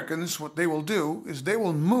the Americans, what they will do is they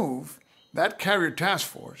will move that carrier task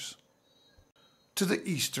force to the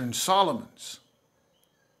Eastern Solomons.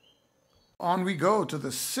 On we go to the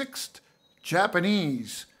 6th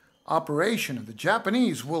Japanese operation. The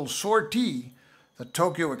Japanese will sortie the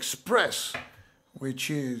Tokyo Express, which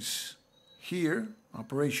is here,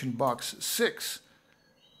 Operation Box 6,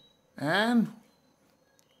 and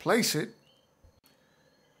place it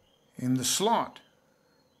in the slot.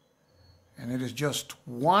 And it is just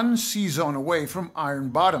 1 sea zone away from Iron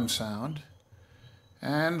Bottom Sound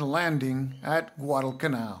and landing at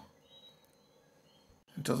Guadalcanal.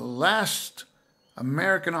 until the last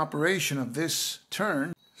American operation of this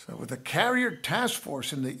turn. So with a carrier task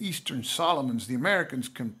force in the Eastern Solomons, the Americans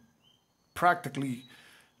can practically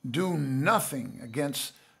do nothing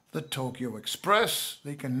against the Tokyo Express.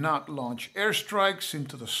 They cannot launch airstrikes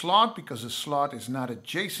into the slot because the slot is not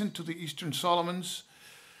adjacent to the Eastern Solomons.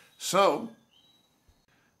 So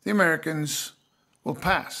the Americans will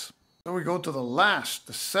pass. So we go to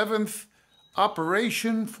the seventh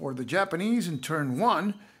operation for the Japanese in turn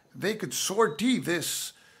 1. They could sortie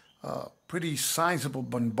this pretty sizable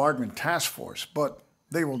bombardment task force, but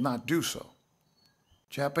they will not do so.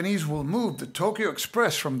 Japanese will move the Tokyo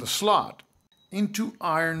Express from the slot into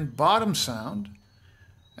Iron Bottom Sound,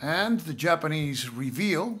 and the Japanese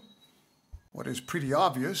reveal what is pretty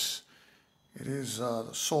obvious. It is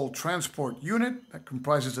the sole transport unit that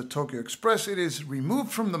comprises the Tokyo Express. It is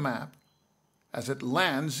removed from the map as it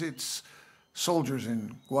lands its soldiers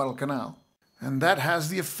in Guadalcanal, and that has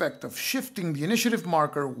the effect of shifting the initiative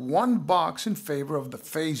marker 1 box in favor of the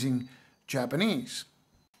phasing Japanese.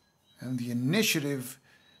 And the initiative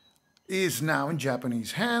is now in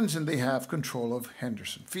Japanese hands, and they have control of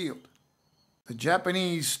Henderson Field. The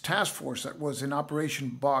Japanese task force that was in Operation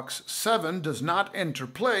Box 7 does not enter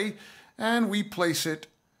play, and we place it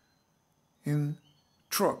in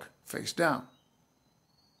Truk, face down.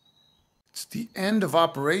 It's the end of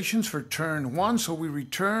operations for turn 1, so we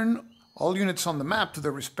return all units on the map to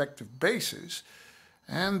their respective bases,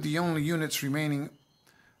 and the only units remaining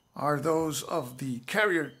are those of the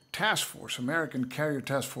carrier task force, American carrier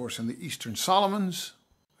task force in the Eastern Solomons,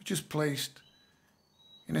 which is placed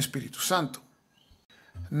in Espiritu Santo.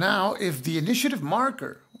 Now, if the initiative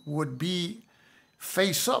marker would be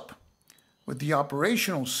face up with the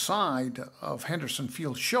operational side of Henderson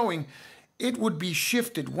Field showing, it would be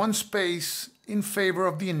shifted 1 space in favor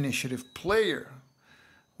of the initiative player,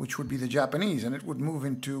 which would be the Japanese, and it would move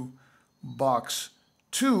into box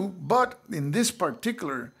 2, but in this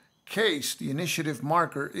particular case, the initiative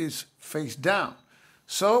marker is face down,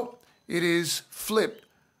 so it is flipped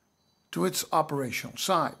to its operational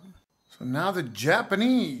side. So now the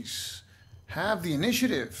Japanese have the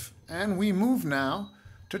initiative, and we move now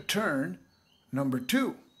to turn number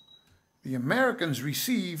 2. The Americans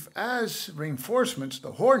receive as reinforcements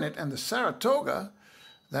the Hornet, and the Saratoga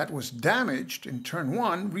that was damaged in turn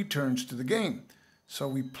 1 returns to the game. So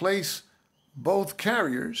we place both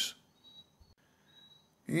carriers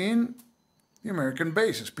in the American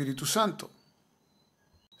base, Espiritu Santo.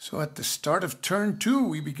 So at the start of turn 2,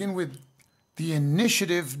 we begin with the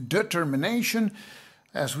initiative determination.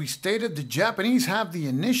 As we stated, the Japanese have the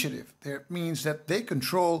initiative. That means that they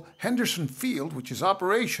control Henderson Field, which is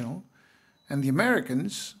operational, and the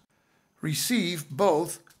Americans receive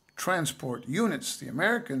both transport units. The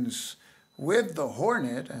Americans, with the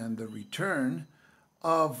Hornet and the return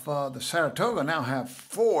of the Saratoga, now have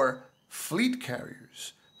 4 fleet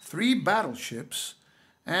carriers, 3 battleships,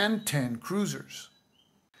 and 10 cruisers.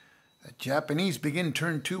 The Japanese begin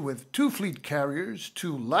turn 2 with 2 fleet carriers,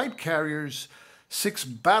 2 light carriers, 6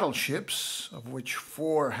 battleships, of which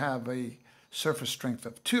 4 have a surface strength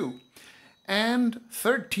of 2, and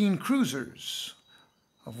 13 cruisers,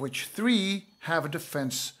 of which 3 have a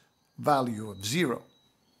defense value of 0.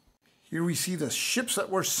 Here we see the ships that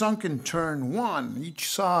were sunk in turn 1. Each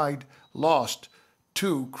side lost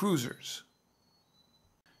 2 cruisers.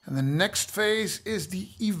 And the next phase is the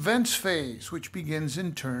events phase, which begins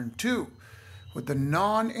in turn 2, with the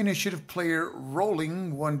non-initiative player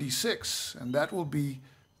rolling 1d6, and that will be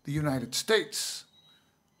the United States.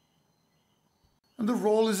 And the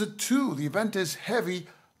roll is a 2. The event is heavy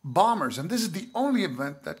bombers, and this is the only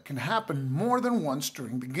event that can happen more than once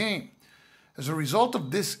during the game. As a result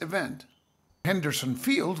of this event, Henderson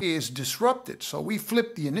Field is disrupted, so we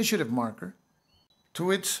flip the initiative marker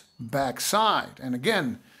to its backside. And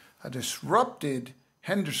again, a disrupted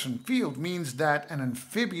Henderson Field means that an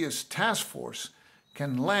amphibious task force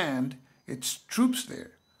can land its troops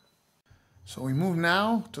there. So we move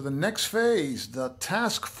now to the next phase, the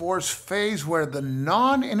task force phase, where the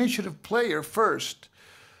non-initiative player first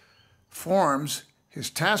forms his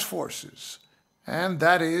task forces, and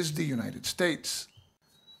that is the United States.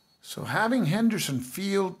 So having Henderson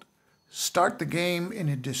Field start the game in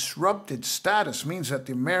a disrupted status means that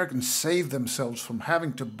the Americans save themselves from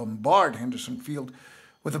having to bombard Henderson Field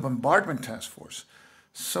with a bombardment task force.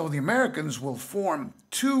 So the Americans will form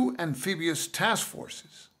 2 amphibious task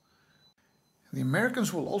forces. The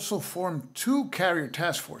Americans will also form 2 carrier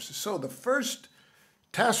task forces. So the first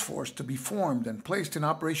task force to be formed and placed in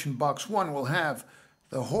Operation Box 1 will have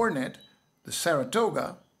the Hornet, the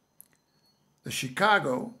Saratoga, the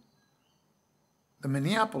Chicago, the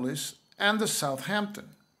Minneapolis, and the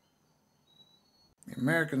Southampton. The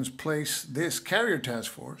Americans place this carrier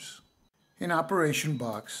task force in Operation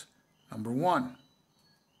Box number 1.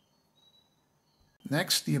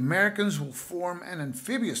 Next, the Americans will form an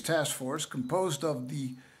amphibious task force composed of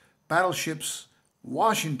the battleships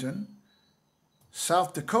Washington,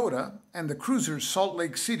 South Dakota, and the cruisers Salt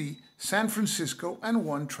Lake City, San Francisco, and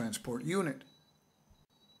 1 transport unit.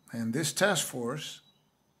 And this task force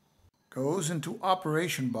goes into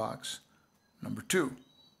Operation Box number 2.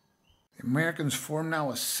 The Americans form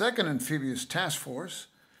now a second amphibious task force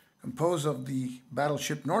composed of the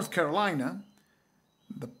battleship North Carolina,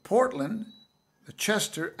 the Portland, the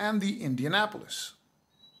Chester, and the Indianapolis.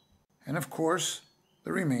 And of course,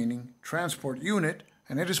 the remaining transport unit,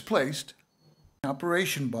 and it is placed in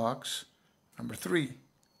Operation Box number 3.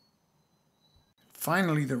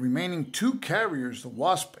 Finally, the remaining 2 carriers, the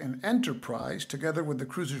Wasp and Enterprise, together with the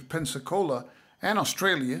cruisers Pensacola and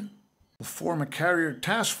Australia, will form a carrier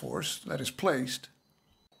task force that is placed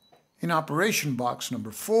in Operation Box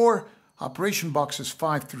number 4. Operation Boxes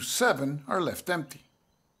 5 through 7 are left empty.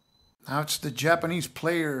 Now it's the Japanese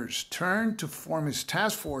player's turn to form his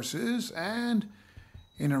task forces, and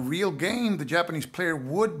in a real game, the Japanese player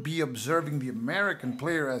would be observing the American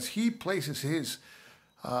player as he places his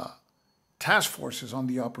task forces on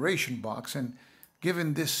the operation box. And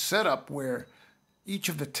given this setup where each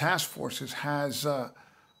of the task forces has a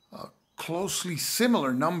closely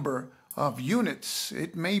similar number of units,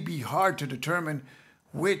 it may be hard to determine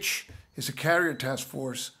which is a carrier task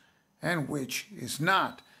force and which is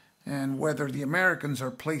not, and whether the Americans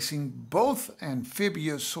are placing both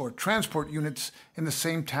amphibious or transport units in the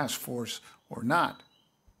same task force or not.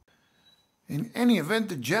 In any event,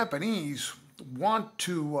 the Japanese want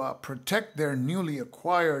to protect their newly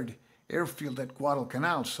acquired airfield at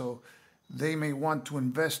Guadalcanal, so they may want to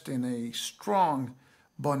invest in a strong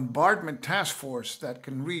bombardment task force that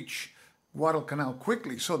can reach Guadalcanal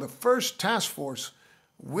quickly. So the first task force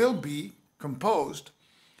will be composed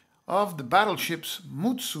of the battleships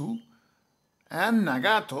Mutsu and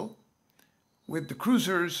Nagato, with the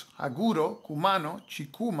cruisers Aguro, Kumano,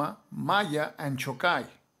 Chikuma, Maya, and Chokai.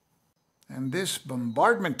 And this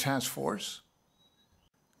bombardment task force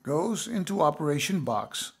goes into Operation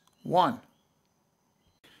Box 1.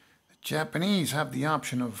 The Japanese have the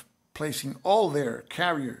option of placing all their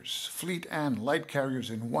carriers, fleet and light carriers,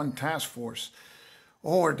 in one task force,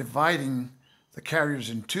 or dividing the carriers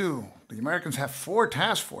in 2. The Americans have 4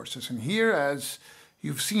 task forces, and here, as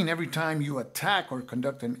you've seen, every time you attack or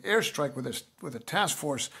conduct an airstrike with a task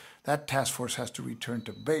force, that task force has to return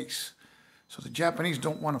to base. So the Japanese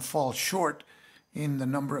don't want to fall short in the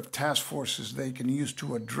number of task forces they can use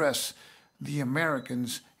to address the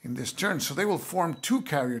Americans in this turn. So they will form 2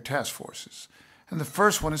 carrier task forces. And the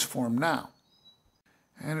first one is formed now.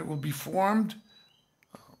 And it will be formed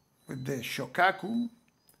with the Shokaku,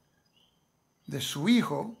 the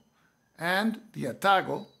Suiho, and the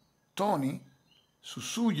Atago, Toni,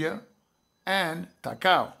 Susuya, and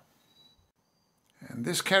Takao. And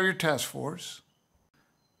this carrier task force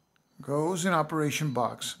goes in Operation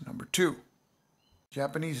Box number 2.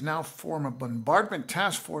 Japanese now form a bombardment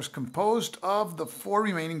task force composed of the 4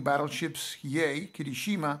 remaining battleships Hiei,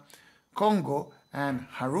 Kirishima, Kongo, and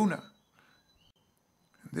Haruna.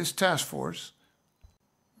 This task force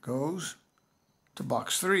goes to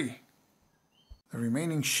Box 3. The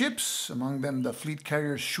remaining ships, among them the fleet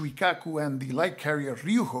carriers Shuikaku and the light carrier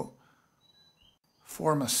Ryuho,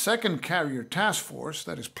 form a second carrier task force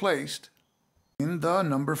that is placed in the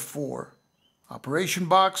number 4. Operation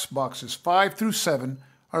Box, Boxes 5 through 7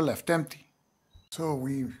 are left empty. So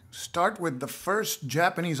we start with the first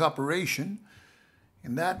Japanese operation.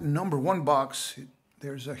 In that number 1 box,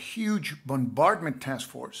 there's a huge bombardment task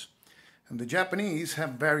force, and the Japanese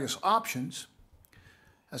have various options.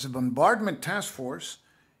 As a bombardment task force,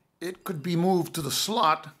 it could be moved to the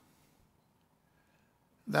slot.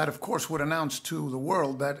 That, of course, would announce to the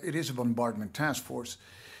world that it is a bombardment task force.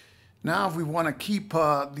 Now, if we want to keep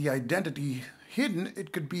the identity hidden,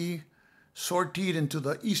 it could be sortied into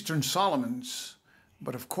the Eastern Solomons.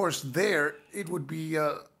 But of course, there it would be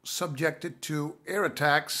subjected to air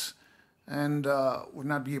attacks and would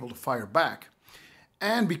not be able to fire back.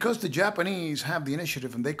 And because the Japanese have the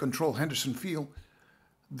initiative and they control Henderson Field,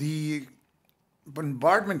 the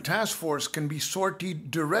bombardment task force can be sortied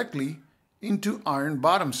directly into Iron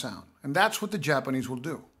Bottom Sound. And that's what the Japanese will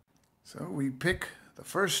do. So we pick the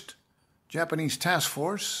first Japanese task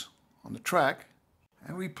force on the track,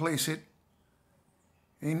 and we place it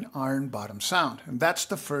in Iron Bottom Sound. And that's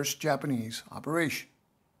the first Japanese operation.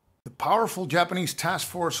 The powerful Japanese task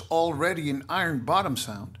force already in Iron Bottom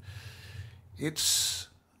Sound, it's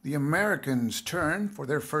the Americans' turn for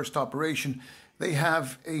their first operation. They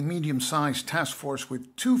have a medium-sized task force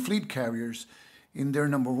with 2 fleet carriers in their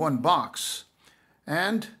number 1 box.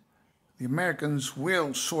 And the Americans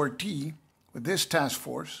will sortie with this task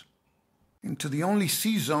force into the only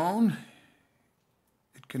sea zone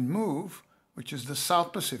it can move, which is the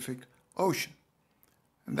South Pacific Ocean.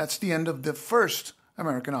 And that's the end of the first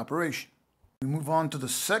American operation. We move on to the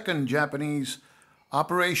second Japanese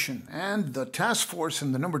operation, and the task force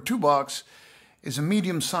in the number 2 box is a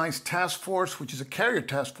medium-sized task force, which is a carrier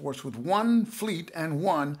task force with 1 fleet and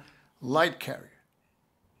 1 light carrier.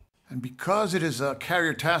 And because it is a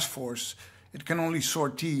carrier task force, it can only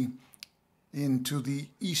sortie into the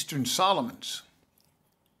Eastern Solomons.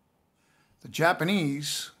 The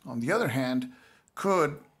Japanese, on the other hand,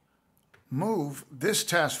 could move this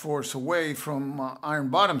task force away from Iron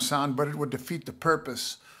Bottom Sound, but it would defeat the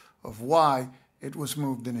purpose of why it was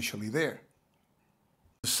moved initially there.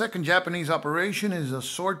 The second Japanese operation is a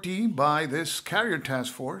sortie by this carrier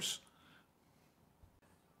task force,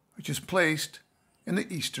 which is placed in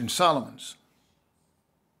the Eastern Solomons.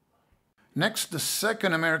 Next, the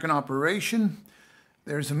second American operation.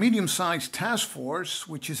 There's a medium-sized task force,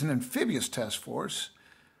 which is an amphibious task force,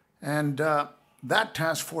 and that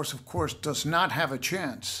task force, of course, does not have a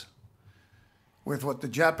chance with what the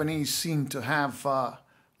Japanese seem to have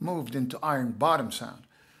moved into Iron Bottom Sound.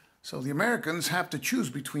 So the Americans have to choose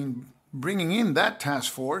between bringing in that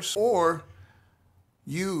task force or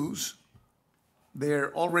use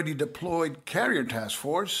their already deployed carrier task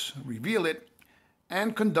force, reveal it,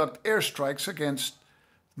 and conduct airstrikes against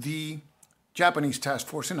the Japanese task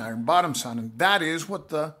force in Iron Bottom Sound. And that is what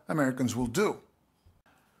the Americans will do.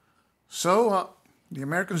 So the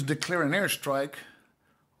Americans declare an airstrike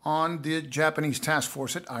on the Japanese task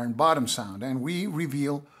force at Iron Bottom Sound, and we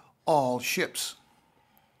reveal all ships.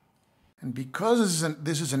 And because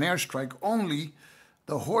this is an airstrike, only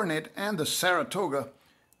the Hornet and the Saratoga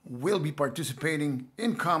will be participating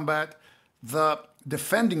in combat. The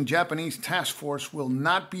defending Japanese task force will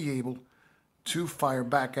not be able to fire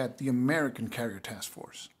back at the American carrier task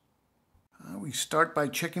force. We start by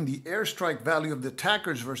checking the airstrike value of the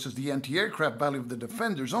attackers versus the anti-aircraft value of the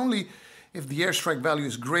defenders. Only if the airstrike value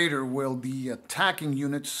is greater will the attacking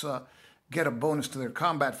units get a bonus to their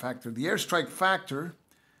combat factor. The airstrike factor,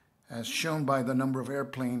 as shown by the number of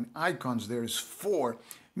airplane icons there, is 4.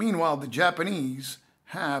 Meanwhile, the Japanese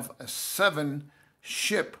have a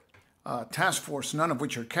 7-ship task force, none of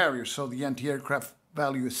which are carriers, so the anti-aircraft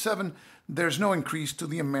value is 7. There's no increase to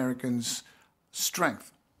the Americans'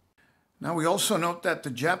 strength. Now we also note that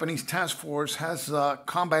the Japanese task force has a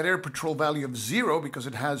combat air patrol value of 0 because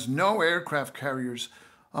it has no aircraft carriers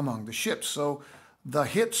among the ships. So the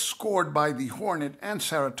hits scored by the Hornet and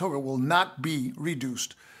Saratoga will not be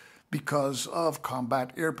reduced because of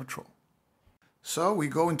combat air patrol. So we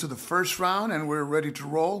go into the first round and we're ready to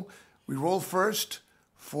roll. We roll first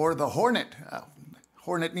for the Hornet.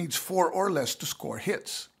 Hornet needs 4 or less to score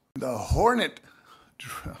hits. The Hornet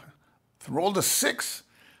rolled a 6.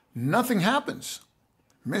 Nothing happens.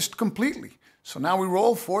 Missed completely. So now we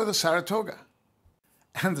roll for the Saratoga.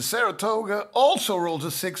 And the Saratoga also rolls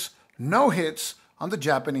a 6. No hits on the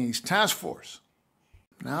Japanese task force.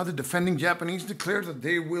 Now the defending Japanese declare that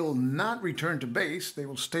they will not return to base. They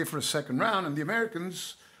will stay for a second round, and the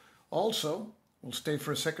Americans also will stay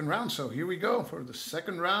for a second round. So here we go for the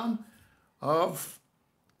second round of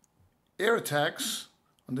air attacks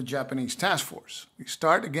on the Japanese task force. We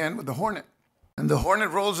start again with the Hornet. And the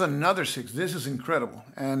Hornet rolls another 6. This is incredible.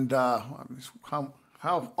 And how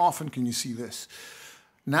often can you see this?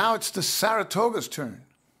 Now it's the Saratoga's turn.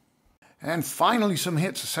 And finally some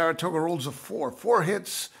hits. The Saratoga rolls a 4. 4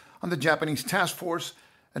 hits on the Japanese task force.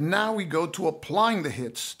 And now we go to applying the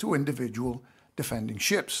hits to individual defending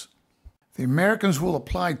ships. The Americans will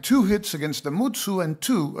apply 2 hits against the Mutsu and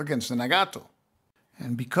 2 against the Nagato.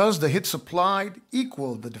 And because the hits applied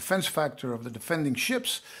equal the defense factor of the defending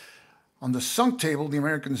ships, on the sunk table, the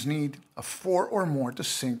Americans need a 4 or more to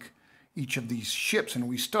sink each of these ships. And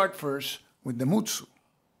we start first with the Mutsu.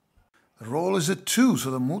 The roll is a 2,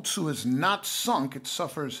 so the Mutsu is not sunk. It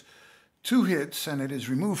suffers 2 hits and it is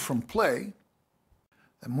removed from play.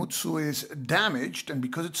 The Mutsu is damaged, and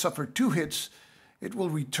because it suffered 2 hits, it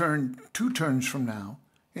will return 2 turns from now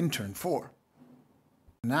in turn 4.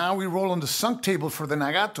 Now we roll on the sunk table for the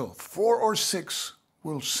Nagato. 4 or 6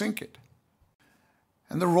 will sink it.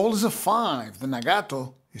 And the roll is a 5. The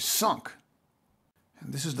Nagato is sunk.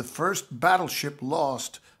 And this is the first battleship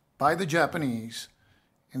lost by the Japanese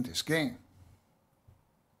in this game.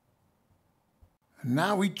 And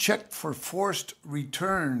now we check for forced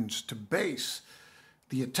returns to base.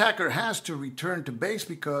 The attacker has to return to base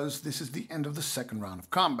because this is the end of the second round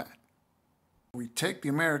of combat. We take the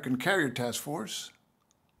American carrier task force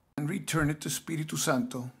and return it to Spiritu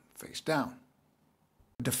Santo face down.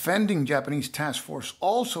 The defending Japanese task force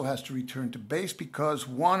also has to return to base because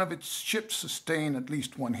one of its ships sustained at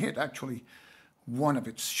least one hit. Actually, one of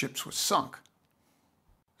its ships was sunk.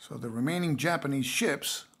 So the remaining Japanese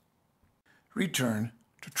ships return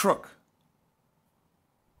to Truk.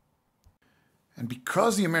 And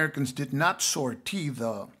because the Americans did not sortie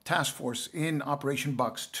the task force in Operation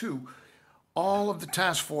Box 2, all of the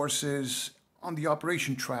task forces on the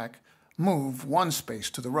operation track move one space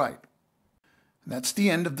to the right. That's the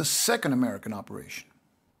end of the second American operation.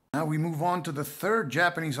 Now we move on to the third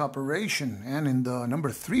Japanese operation, and in the number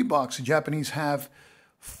 3 box, the Japanese have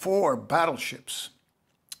 4 battleships.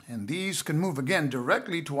 And these can move again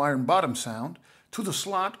directly to Iron Bottom Sound, to the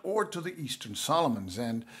slot, or to the Eastern Solomons.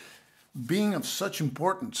 And being of such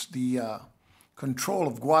importance, the control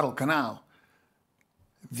of Guadalcanal,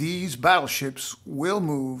 these battleships will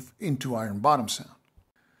move into Iron Bottom Sound.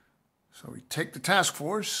 So we take the task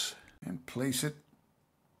force and place it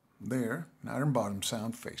there, in Iron Bottom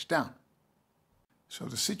Sound, face down. So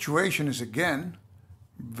the situation is again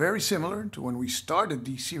very similar to when we started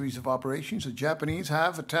these series of operations. The Japanese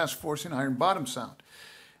have a task force in Iron Bottom Sound.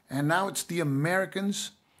 And now it's the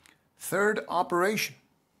Americans' third operation.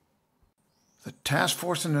 The task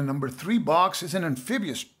force in the number 3 box is an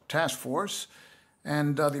amphibious task force,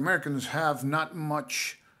 and the Americans have not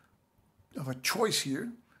much of a choice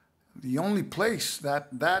here. The only place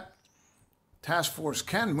that task force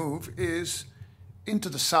can move is into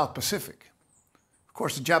the South Pacific. Of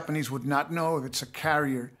course, the Japanese would not know if it's a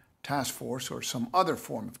carrier task force or some other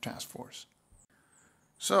form of task force.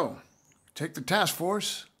 So, take the task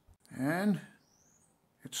force and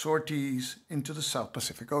it sorties into the South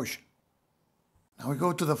Pacific Ocean. Now we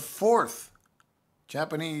go to the 4th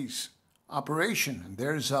Japanese operation, and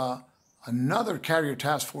there's another carrier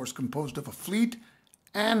task force composed of a fleet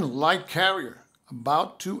and light carrier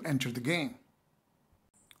about to enter the game.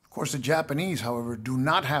 Of course, the Japanese, however, do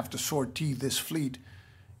not have to sortie this fleet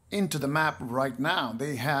into the map right now.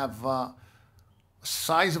 They have a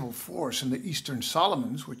sizable force in the Eastern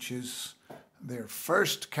Solomons, which is their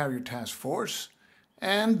first carrier task force,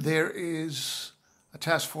 and there is a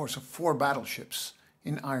task force of 4 battleships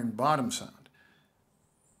in Iron Bottom Sound.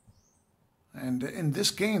 And in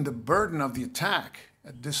this game, the burden of the attack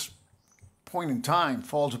at this point in time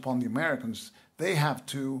falls upon the Americans. They have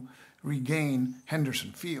to regain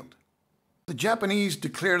Henderson Field. The Japanese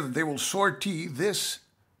declare that they will sortie this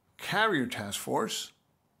carrier task force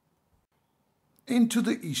into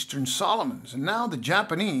the Eastern Solomons. And now the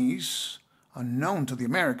Japanese, unknown to the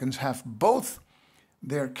Americans, have both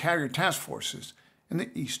their carrier task forces in the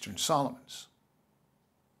Eastern Solomons.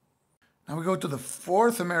 Now we go to the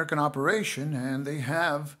 4th American operation, and they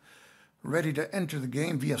have ready to enter the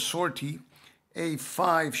game via sortie a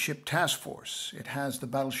 5-ship task force. It has the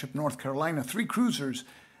battleship North Carolina, 3 cruisers,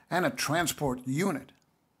 and a transport unit.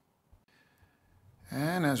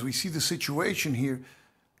 And as we see the situation here,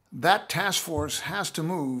 that task force has to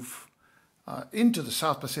move into the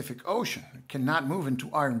South Pacific Ocean. It cannot move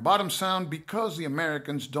into Iron Bottom Sound because the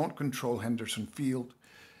Americans don't control Henderson Field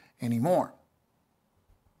anymore.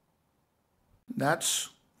 That's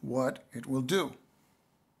what it will do.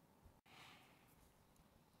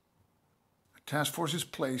 A task force is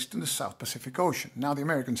placed in the South Pacific Ocean. Now the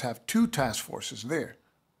Americans have 2 task forces there.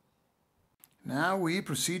 Now we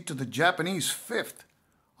proceed to the Japanese 5th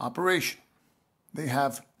operation. They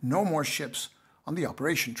have no more ships on the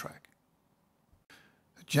operation track.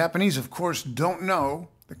 The Japanese, of course, don't know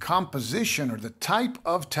the composition or the type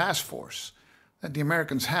of task force that the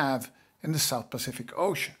Americans have in the South Pacific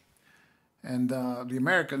Ocean. And the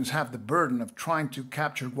Americans have the burden of trying to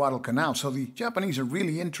capture Guadalcanal. So the Japanese are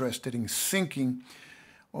really interested in sinking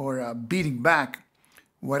or beating back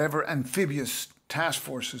whatever amphibious task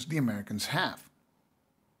forces the Americans have.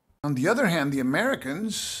 On the other hand, the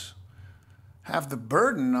Americans have the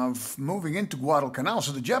burden of moving into Guadalcanal.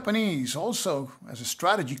 So the Japanese also, as a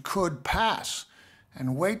strategy, could pass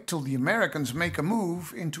and wait till the Americans make a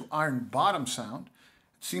move into Iron Bottom Sound.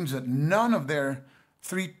 It seems that none of their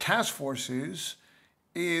 3 task forces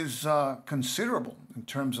is considerable in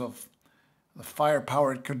terms of the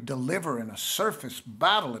firepower it could deliver in a surface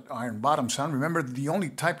battle at Iron Bottom Sound. Remember, the only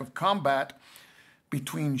type of combat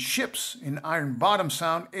between ships in Iron Bottom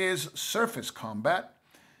Sound is surface combat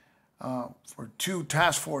for 2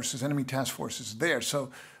 task forces, enemy task forces there. So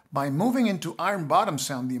by moving into Iron Bottom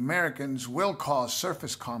Sound, the Americans will cause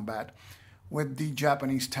surface combat with the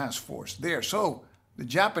Japanese task force there. So the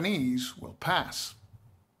Japanese will pass.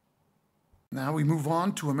 Now we move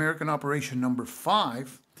on to American Operation number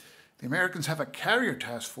 5. The Americans have a carrier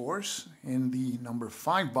task force in the number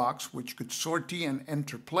 5 box, which could sortie and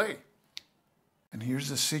enter play. And here's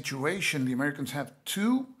the situation. The Americans have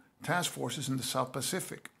 2 task forces in the South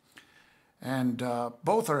Pacific. And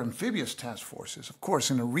both are amphibious task forces. Of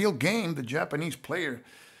course, in a real game, the Japanese player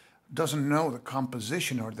doesn't know the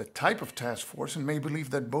composition or the type of task force and may believe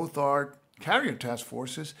that both are carrier task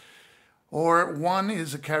forces, or one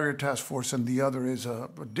is a carrier task force and the other is a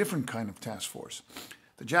different kind of task force.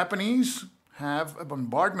 The Japanese have a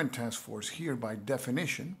bombardment task force here by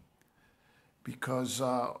definition because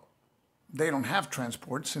they don't have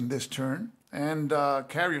transports in this turn, and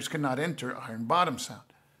carriers cannot enter Iron Bottom Sound.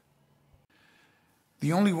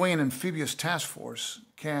 The only way an amphibious task force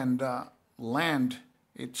can land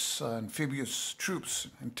its amphibious troops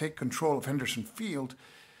and take control of Henderson Field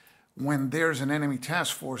when there's an enemy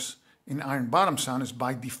task force in Iron Bottom Sound is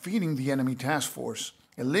by defeating the enemy task force,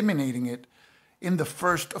 eliminating it in the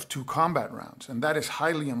first of 2 combat rounds. And that is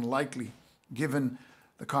highly unlikely given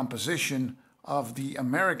the composition of the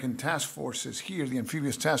American task forces here, the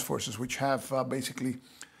amphibious task forces, which have basically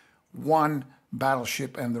 1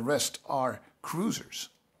 battleship and the rest are cruisers.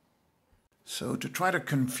 So to try to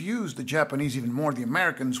confuse the Japanese even more, the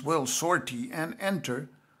Americans will sortie and enter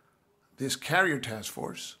this carrier task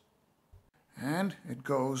force, and it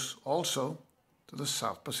goes also to the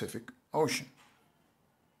South Pacific Ocean.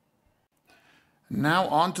 Now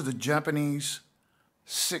on to the Japanese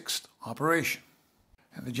 6th operation.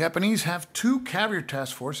 And the Japanese have 2 carrier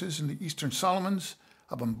task forces in the Eastern Solomons,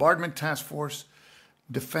 a bombardment task force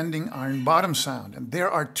defending Iron Bottom Sound. And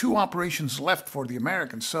there are 2 operations left for the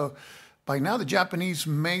Americans. So by now the Japanese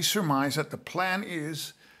may surmise that the plan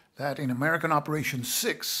is that in American Operation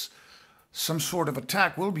 6, some sort of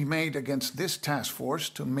attack will be made against this task force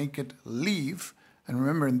to make it leave. And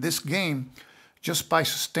remember, in this game, just by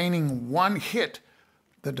sustaining 1 hit,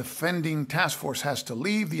 the defending task force has to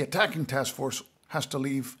leave. The attacking task force has to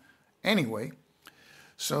leave anyway.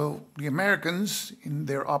 So the Americans, in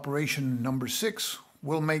their operation number 6,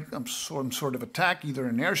 will make some sort of attack, either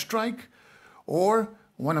an airstrike, or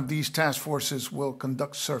one of these task forces will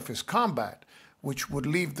conduct surface combat, which would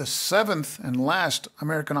leave the 7th and last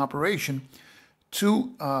American operation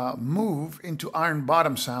to move into Iron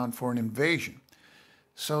Bottom Sound for an invasion.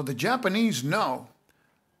 So the Japanese know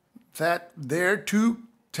that their 2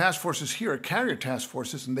 task forces here are carrier task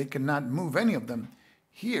forces and they cannot move any of them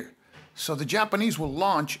here. So the Japanese will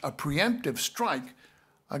launch a preemptive strike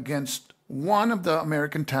against one of the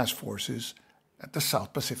American task forces at the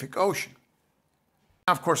South Pacific Ocean.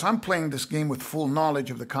 Now, of course, I'm playing this game with full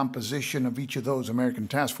knowledge of the composition of each of those American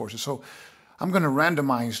task forces, so I'm going to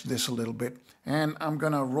randomize this a little bit, and I'm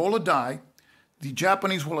going to roll a die. The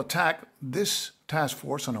Japanese will attack this task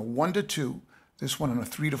force on a 1 to 2, this one on a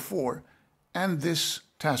 3 to 4, and this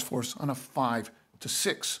task force on a 5 to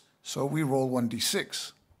 6. So we roll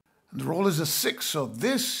 1d6. And the roll is a 6, so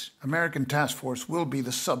this American task force will be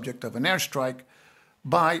the subject of an airstrike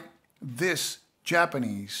by this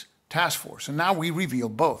Japanese task force. And now we reveal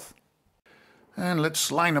both. And let's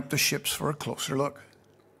line up the ships for a closer look.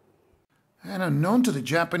 And unknown to the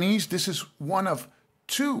Japanese, this is one of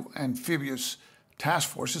 2 amphibious task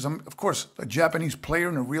forces. Of course, a Japanese player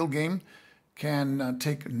in a real game can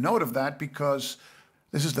take note of that because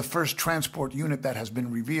this is the first transport unit that has been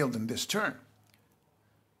revealed in this turn.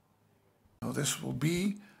 So this will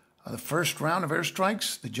be the first round of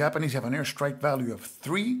airstrikes. The Japanese have an airstrike value of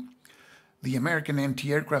 3. The American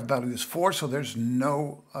anti-aircraft value is 4, so there's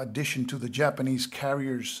no addition to the Japanese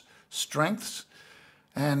carrier's strengths.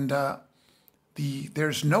 And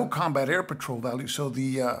there's no combat air patrol value, so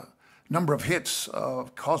the number of hits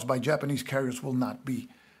caused by Japanese carriers will not be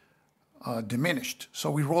diminished. So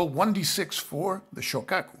we roll 1d6 for the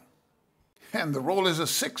Shokaku. And the roll is a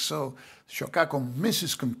 6, so Shokaku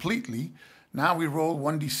misses completely. Now we roll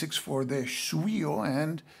 1d6 for the Shuio,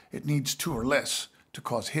 and it needs 2 or less to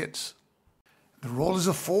cause hits. The roll is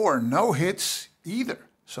a 4, no hits either.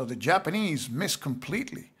 So the Japanese miss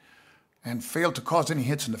completely and fail to cause any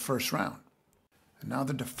hits in the first round. And now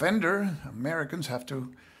the defender, Americans, have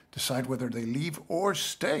to decide whether they leave or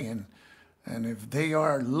stay. And if they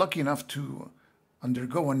are lucky enough to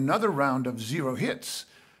undergo another round of 0 hits,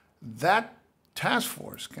 that task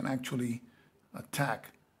force can actually attack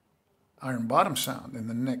Iron Bottom Sound in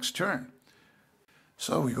the next turn.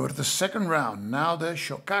 So we go to the second round. Now the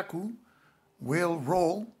Shokaku will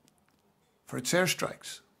roll for its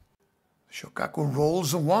airstrikes. The Shokaku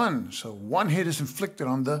rolls a 1, so 1 hit is inflicted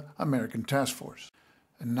on the American task force.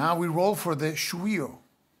 And now we roll for the Shuio.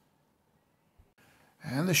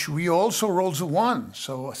 And the Shui also rolls a 1,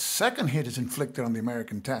 so a second hit is inflicted on the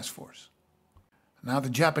American task force. Now the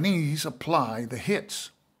Japanese apply the hits.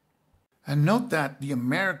 And note that the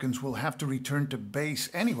Americans will have to return to base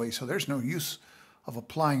anyway, so there's no use of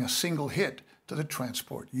applying a single hit to the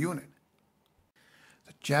transport unit.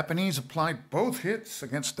 The Japanese applied both hits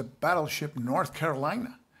against the battleship North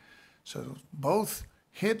Carolina. So both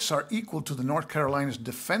hits are equal to the North Carolina's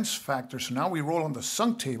defense factor, so now we roll on the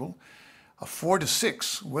sunk table. A 4 to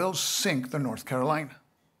 6 will sink the North Carolina.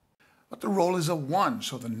 But the roll is a 1,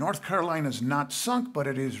 so the North Carolina is not sunk, but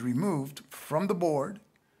it is removed from the board.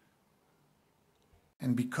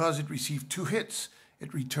 And because it received 2 hits,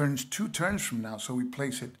 it returns 2 turns from now, so we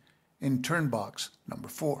place it in turn box number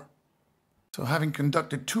 4. So having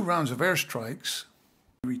conducted 2 rounds of airstrikes,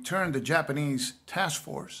 we return the Japanese task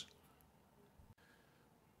force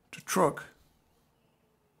to Truk.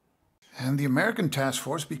 And the American task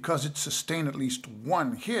force, because it sustained at least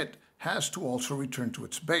 1 hit, has to also return to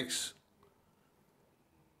its base.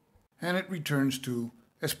 And it returns to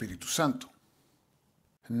Espiritu Santo.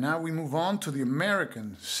 And now we move on to the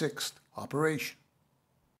American 6th operation.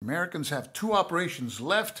 Americans have 2 operations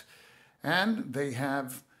left, and they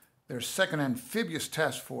have their 2nd amphibious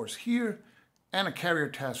task force here and a carrier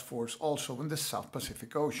task force also in the South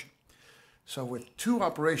Pacific Ocean. So with 2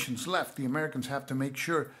 operations left, the Americans have to make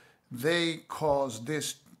sure they cause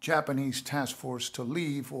this Japanese task force to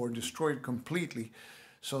leave or destroy it completely.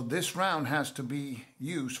 So this round has to be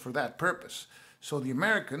used for that purpose. So the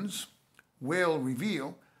Americans will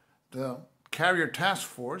reveal the carrier task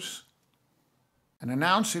force and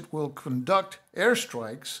announce it will conduct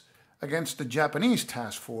airstrikes against the Japanese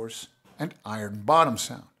task force and Iron Bottom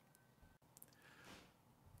Sound.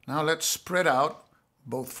 Now let's spread out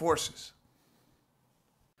both forces.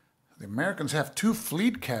 The Americans have 2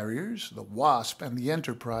 fleet carriers, the Wasp and the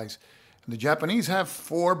Enterprise, and the Japanese have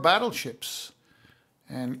 4 battleships.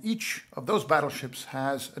 And each of those battleships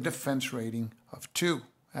has a defense rating of 2,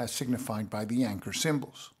 as signified by the anchor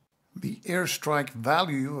symbols. The airstrike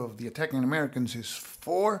value of the attacking Americans is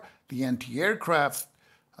 4. The anti-aircraft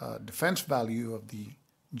defense value of the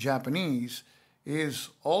Japanese is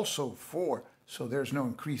also 4, so there's no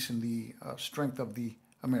increase in the strength of the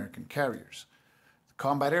American carriers.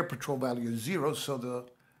 Combat air patrol value is 0, so the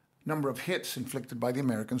number of hits inflicted by the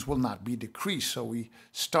Americans will not be decreased. So we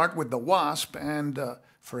start with the Wasp, and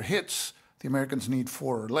for hits, the Americans need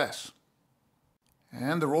 4 or less.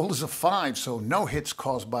 And the roll is a 5, so no hits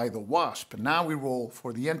caused by the Wasp. And now we roll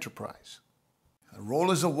for the Enterprise. The roll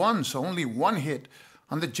is a 1, so only 1 hit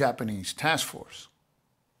on the Japanese task force.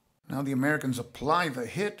 Now the Americans apply the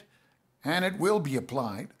hit, and it will be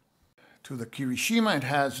applied. To the Kirishima, it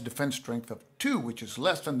has a defense strength of 2, which is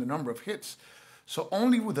less than the number of hits. So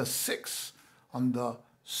only with a 6 on the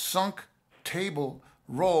sunk table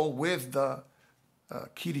roll with the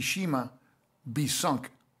Kirishima be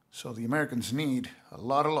sunk. So the Americans need a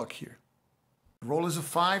lot of luck here. The roll is a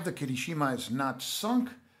 5. The Kirishima is not sunk,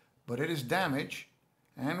 but it is damaged.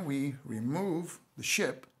 And we remove the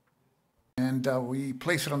ship and we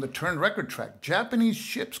place it on the turn record track. Japanese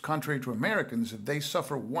ships, contrary to Americans, if they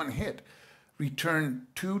suffer 1 hit, return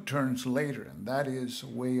 2 turns later. And that is a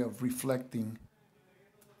way of reflecting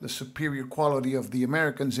the superior quality of the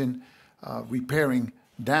Americans in repairing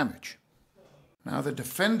damage. Now the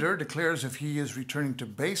defender declares if he is returning to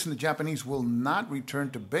base, and the Japanese will not return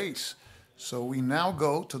to base. So we now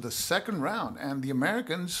go to the 2nd round, and the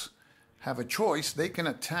Americans have a choice. They can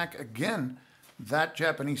attack again that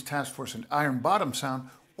Japanese task force in Iron Bottom Sound,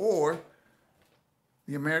 or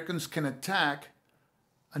the Americans can attack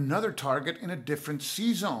another target in a different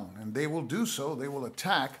sea zone, and they will do so. They will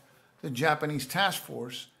attack the Japanese task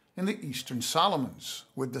force in the Eastern Solomons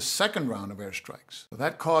with the 2nd round of airstrikes. So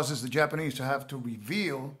that causes the Japanese to have to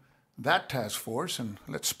reveal that task force, and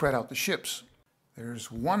let's spread out the ships.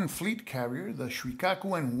 There's 1 fleet carrier, the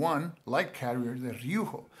Shuikaku, and 1 light carrier, the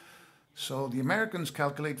Ryuho. So the Americans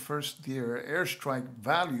calculate first their airstrike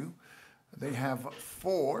value. They have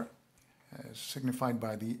 4, as signified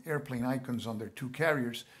by the airplane icons on their 2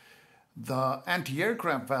 carriers. The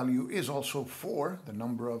anti-aircraft value is also 4, the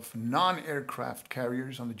number of non-aircraft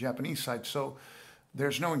carriers on the Japanese side. So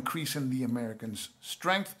there's no increase in the Americans'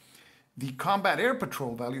 strength. The combat air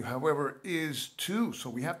patrol value, however, is 2. So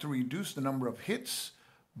we have to reduce the number of hits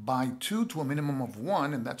by 2 to a minimum of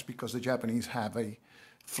 1, and that's because the Japanese have a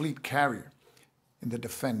fleet carrier in the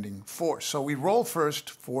defending force. So we roll first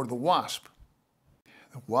for the Wasp.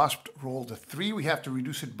 The Wasp rolled a 3. We have to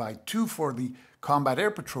reduce it by 2 for the combat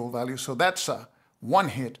air patrol value, so that's a 1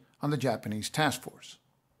 hit on the Japanese task force.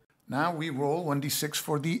 Now we roll 1d6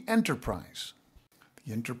 for the Enterprise.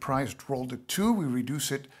 The Enterprise rolled a 2. We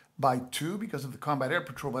reduce it by 2 because of the combat air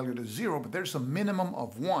patrol value to 0, but there's a minimum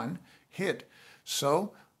of 1 hit.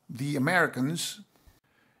 So the Americans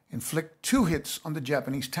inflict 2 hits on the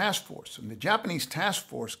Japanese task force, and the Japanese task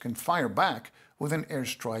force can fire back with an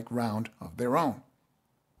airstrike round of their own.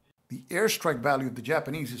 The airstrike value of the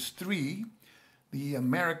Japanese is 3. The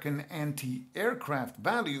American anti-aircraft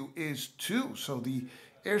value is 2, so the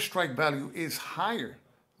airstrike value is higher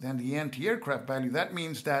than the anti-aircraft value. That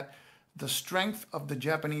means that the strength of the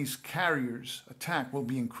Japanese carrier's attack will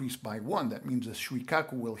be increased by 1. That means the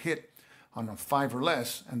Shuikaku will hit on a 5 or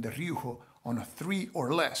less and the Ryuho on a 3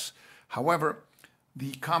 or less. However,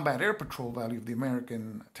 the combat air patrol value of the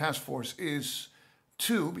American task force is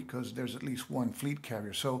 2 because there's at least 1 fleet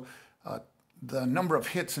carrier. So the number of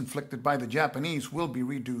hits inflicted by the Japanese will be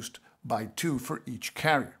reduced by 2 for each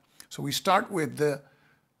carrier. So we start with the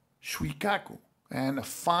Shuikaku, and a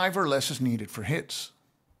 5 or less is needed for hits.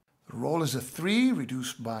 The roll is a 3,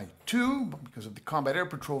 reduced by 2 because of the combat air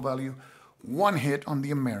patrol value, 1 hit on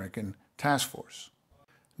the American task force.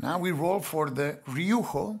 Now we roll for the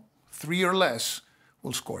Ryuho, 3 or less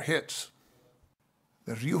will score hits.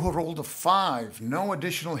 The Ryuho rolled a 5, no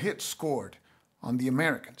additional hits scored on the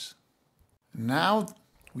Americans. Now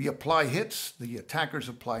we apply hits, the attackers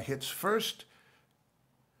apply hits first.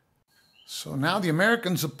 So now the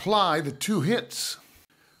Americans apply the 2 hits.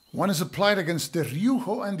 One is applied against the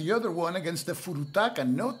Ryuho and the other one against the Furutaka.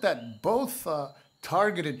 Note that both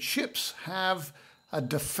targeted ships have a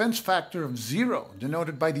defense factor of 0,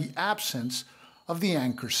 denoted by the absence of the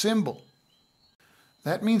anchor symbol.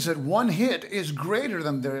 That means that 1 hit is greater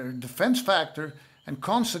than their defense factor, and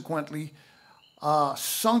consequently a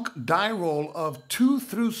sunk die roll of 2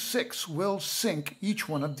 through 6 will sink each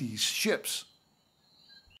one of these ships.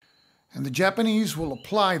 And the Japanese will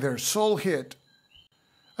apply their sole hit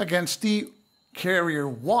against the carrier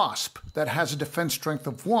Wasp that has a defense strength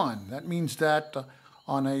of 1. That means that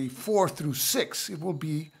on a 4 through 6 it will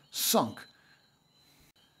be sunk.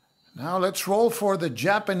 Now let's roll for the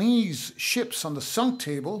Japanese ships on the sunk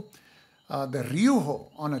table. The Ryuho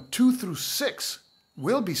on a 2 through 6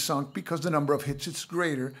 will be sunk because the number of hits is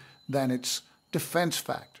greater than its defense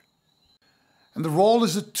factor. And the roll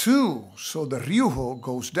is a 2, so the Ryuho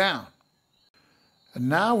goes down. And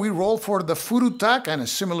now we roll for the Furutaka in a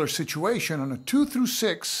similar situation. On a 2 through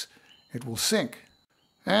 6, it will sink.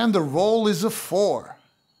 And the roll is a 4.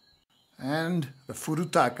 And the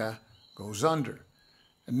Furutaka goes under.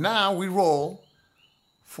 And now we roll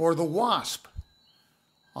for the Wasp.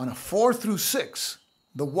 On a 4 through 6,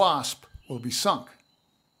 the Wasp will be sunk.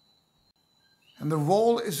 And the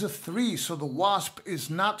roll is a 3, so the Wasp is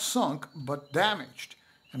not sunk but damaged.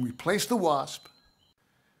 And we place the Wasp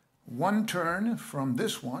 1 turn from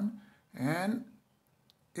this one, and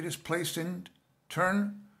it is placed in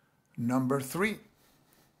turn number 3.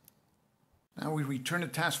 Now we return the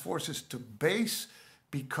task forces to base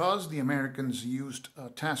because the Americans used a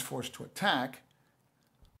task force to attack.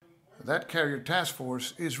 That carrier task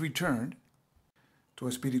force is returned to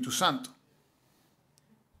Espiritu Santo.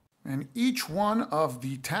 And each one of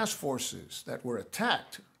the task forces that were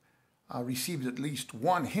attacked received at least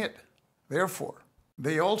 1 hit. Therefore,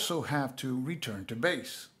 they also have to return to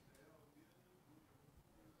base.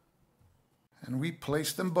 And we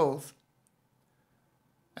place them both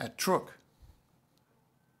at Truk.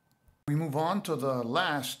 We move on to the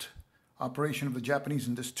last operation of the Japanese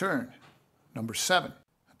in this turn, number 7.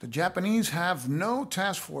 The Japanese have no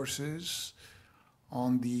task forces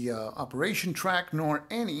on the operation track, nor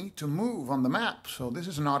any to move on the map, so this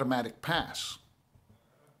is an automatic pass.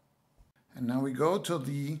 And now we go to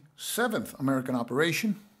the 7th American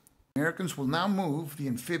operation. Americans will now move the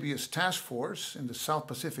amphibious task force in the South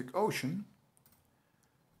Pacific Ocean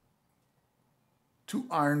to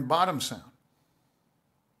Iron Bottom Sound.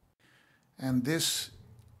 And this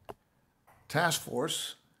task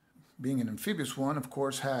force, being an amphibious one, of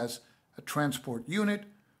course, has a transport unit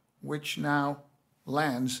which now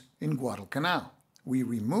lands in Guadalcanal. We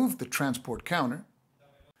remove the transport counter,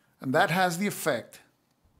 and that has the effect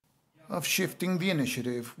of shifting the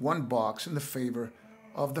initiative 1 box in the favor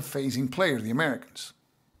of the phasing player, the Americans.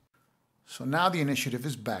 So now the initiative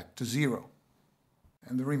is back to 0,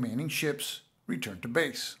 and the remaining ships return to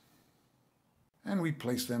base. And we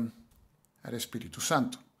place them at Espiritu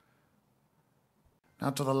Santo. Now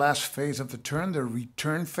to the last phase of the turn, the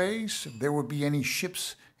return phase. If there would be any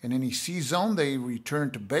ships in any sea zone, they return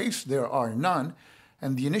to base. There are none.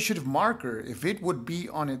 And the initiative marker, if it would be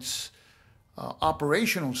on its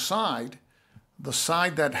operational side, the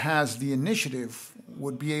side that has the initiative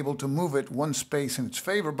would be able to move it 1 space in its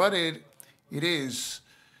favor, but it is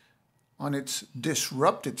on its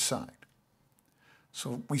disrupted side.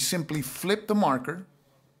 So we simply flip the marker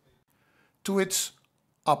to its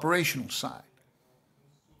operational side.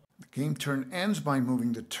 The game turn ends by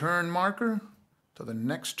moving the turn marker to the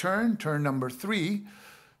next turn, turn number 3.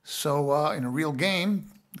 So in a real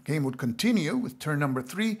game, the game would continue with turn number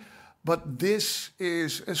 3, but this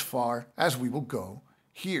is as far as we will go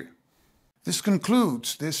here. This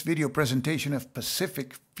concludes this video presentation of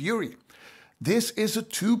Pacific Fury. This is a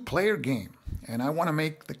 2-player game, and I want to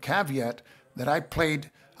make the caveat that I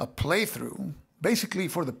played a playthrough basically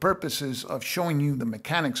for the purposes of showing you the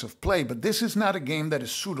mechanics of play, but this is not a game that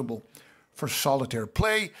is suitable for solitaire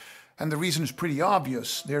play, and the reason is pretty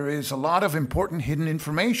obvious. There is a lot of important hidden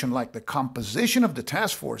information, like the composition of the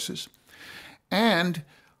task forces, and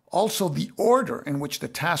also the order in which the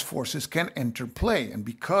task forces can enter play. And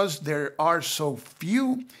because there are so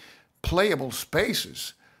few playable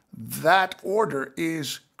spaces, that order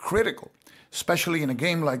is critical, especially in a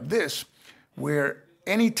game like this, where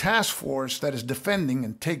any task force that is defending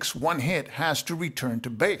and takes one hit has to return to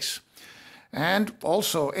base. And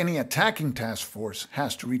also any attacking task force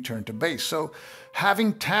has to return to base. So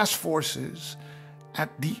having task forces at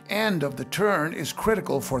the end of the turn is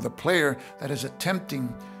critical for the player that is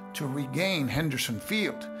attempting to regain Henderson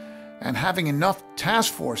Field. And having enough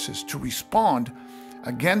task forces to respond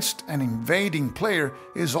against an invading player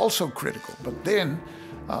is also critical. But then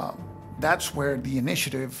that's where the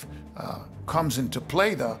initiative comes into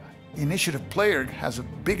play. The initiative player has a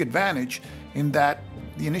big advantage in that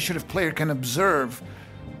the initiative player can observe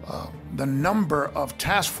the number of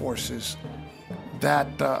task forces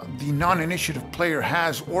that the non-initiative player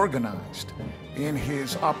has organized in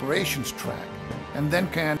his operations track, and then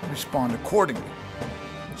can respond accordingly.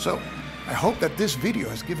 So I hope that this video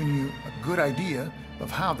has given you a good idea of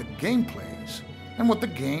how the game plays and what the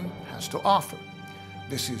game has to offer.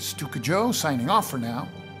 This is Stuka Joe signing off for now.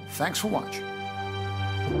 Thanks for watching.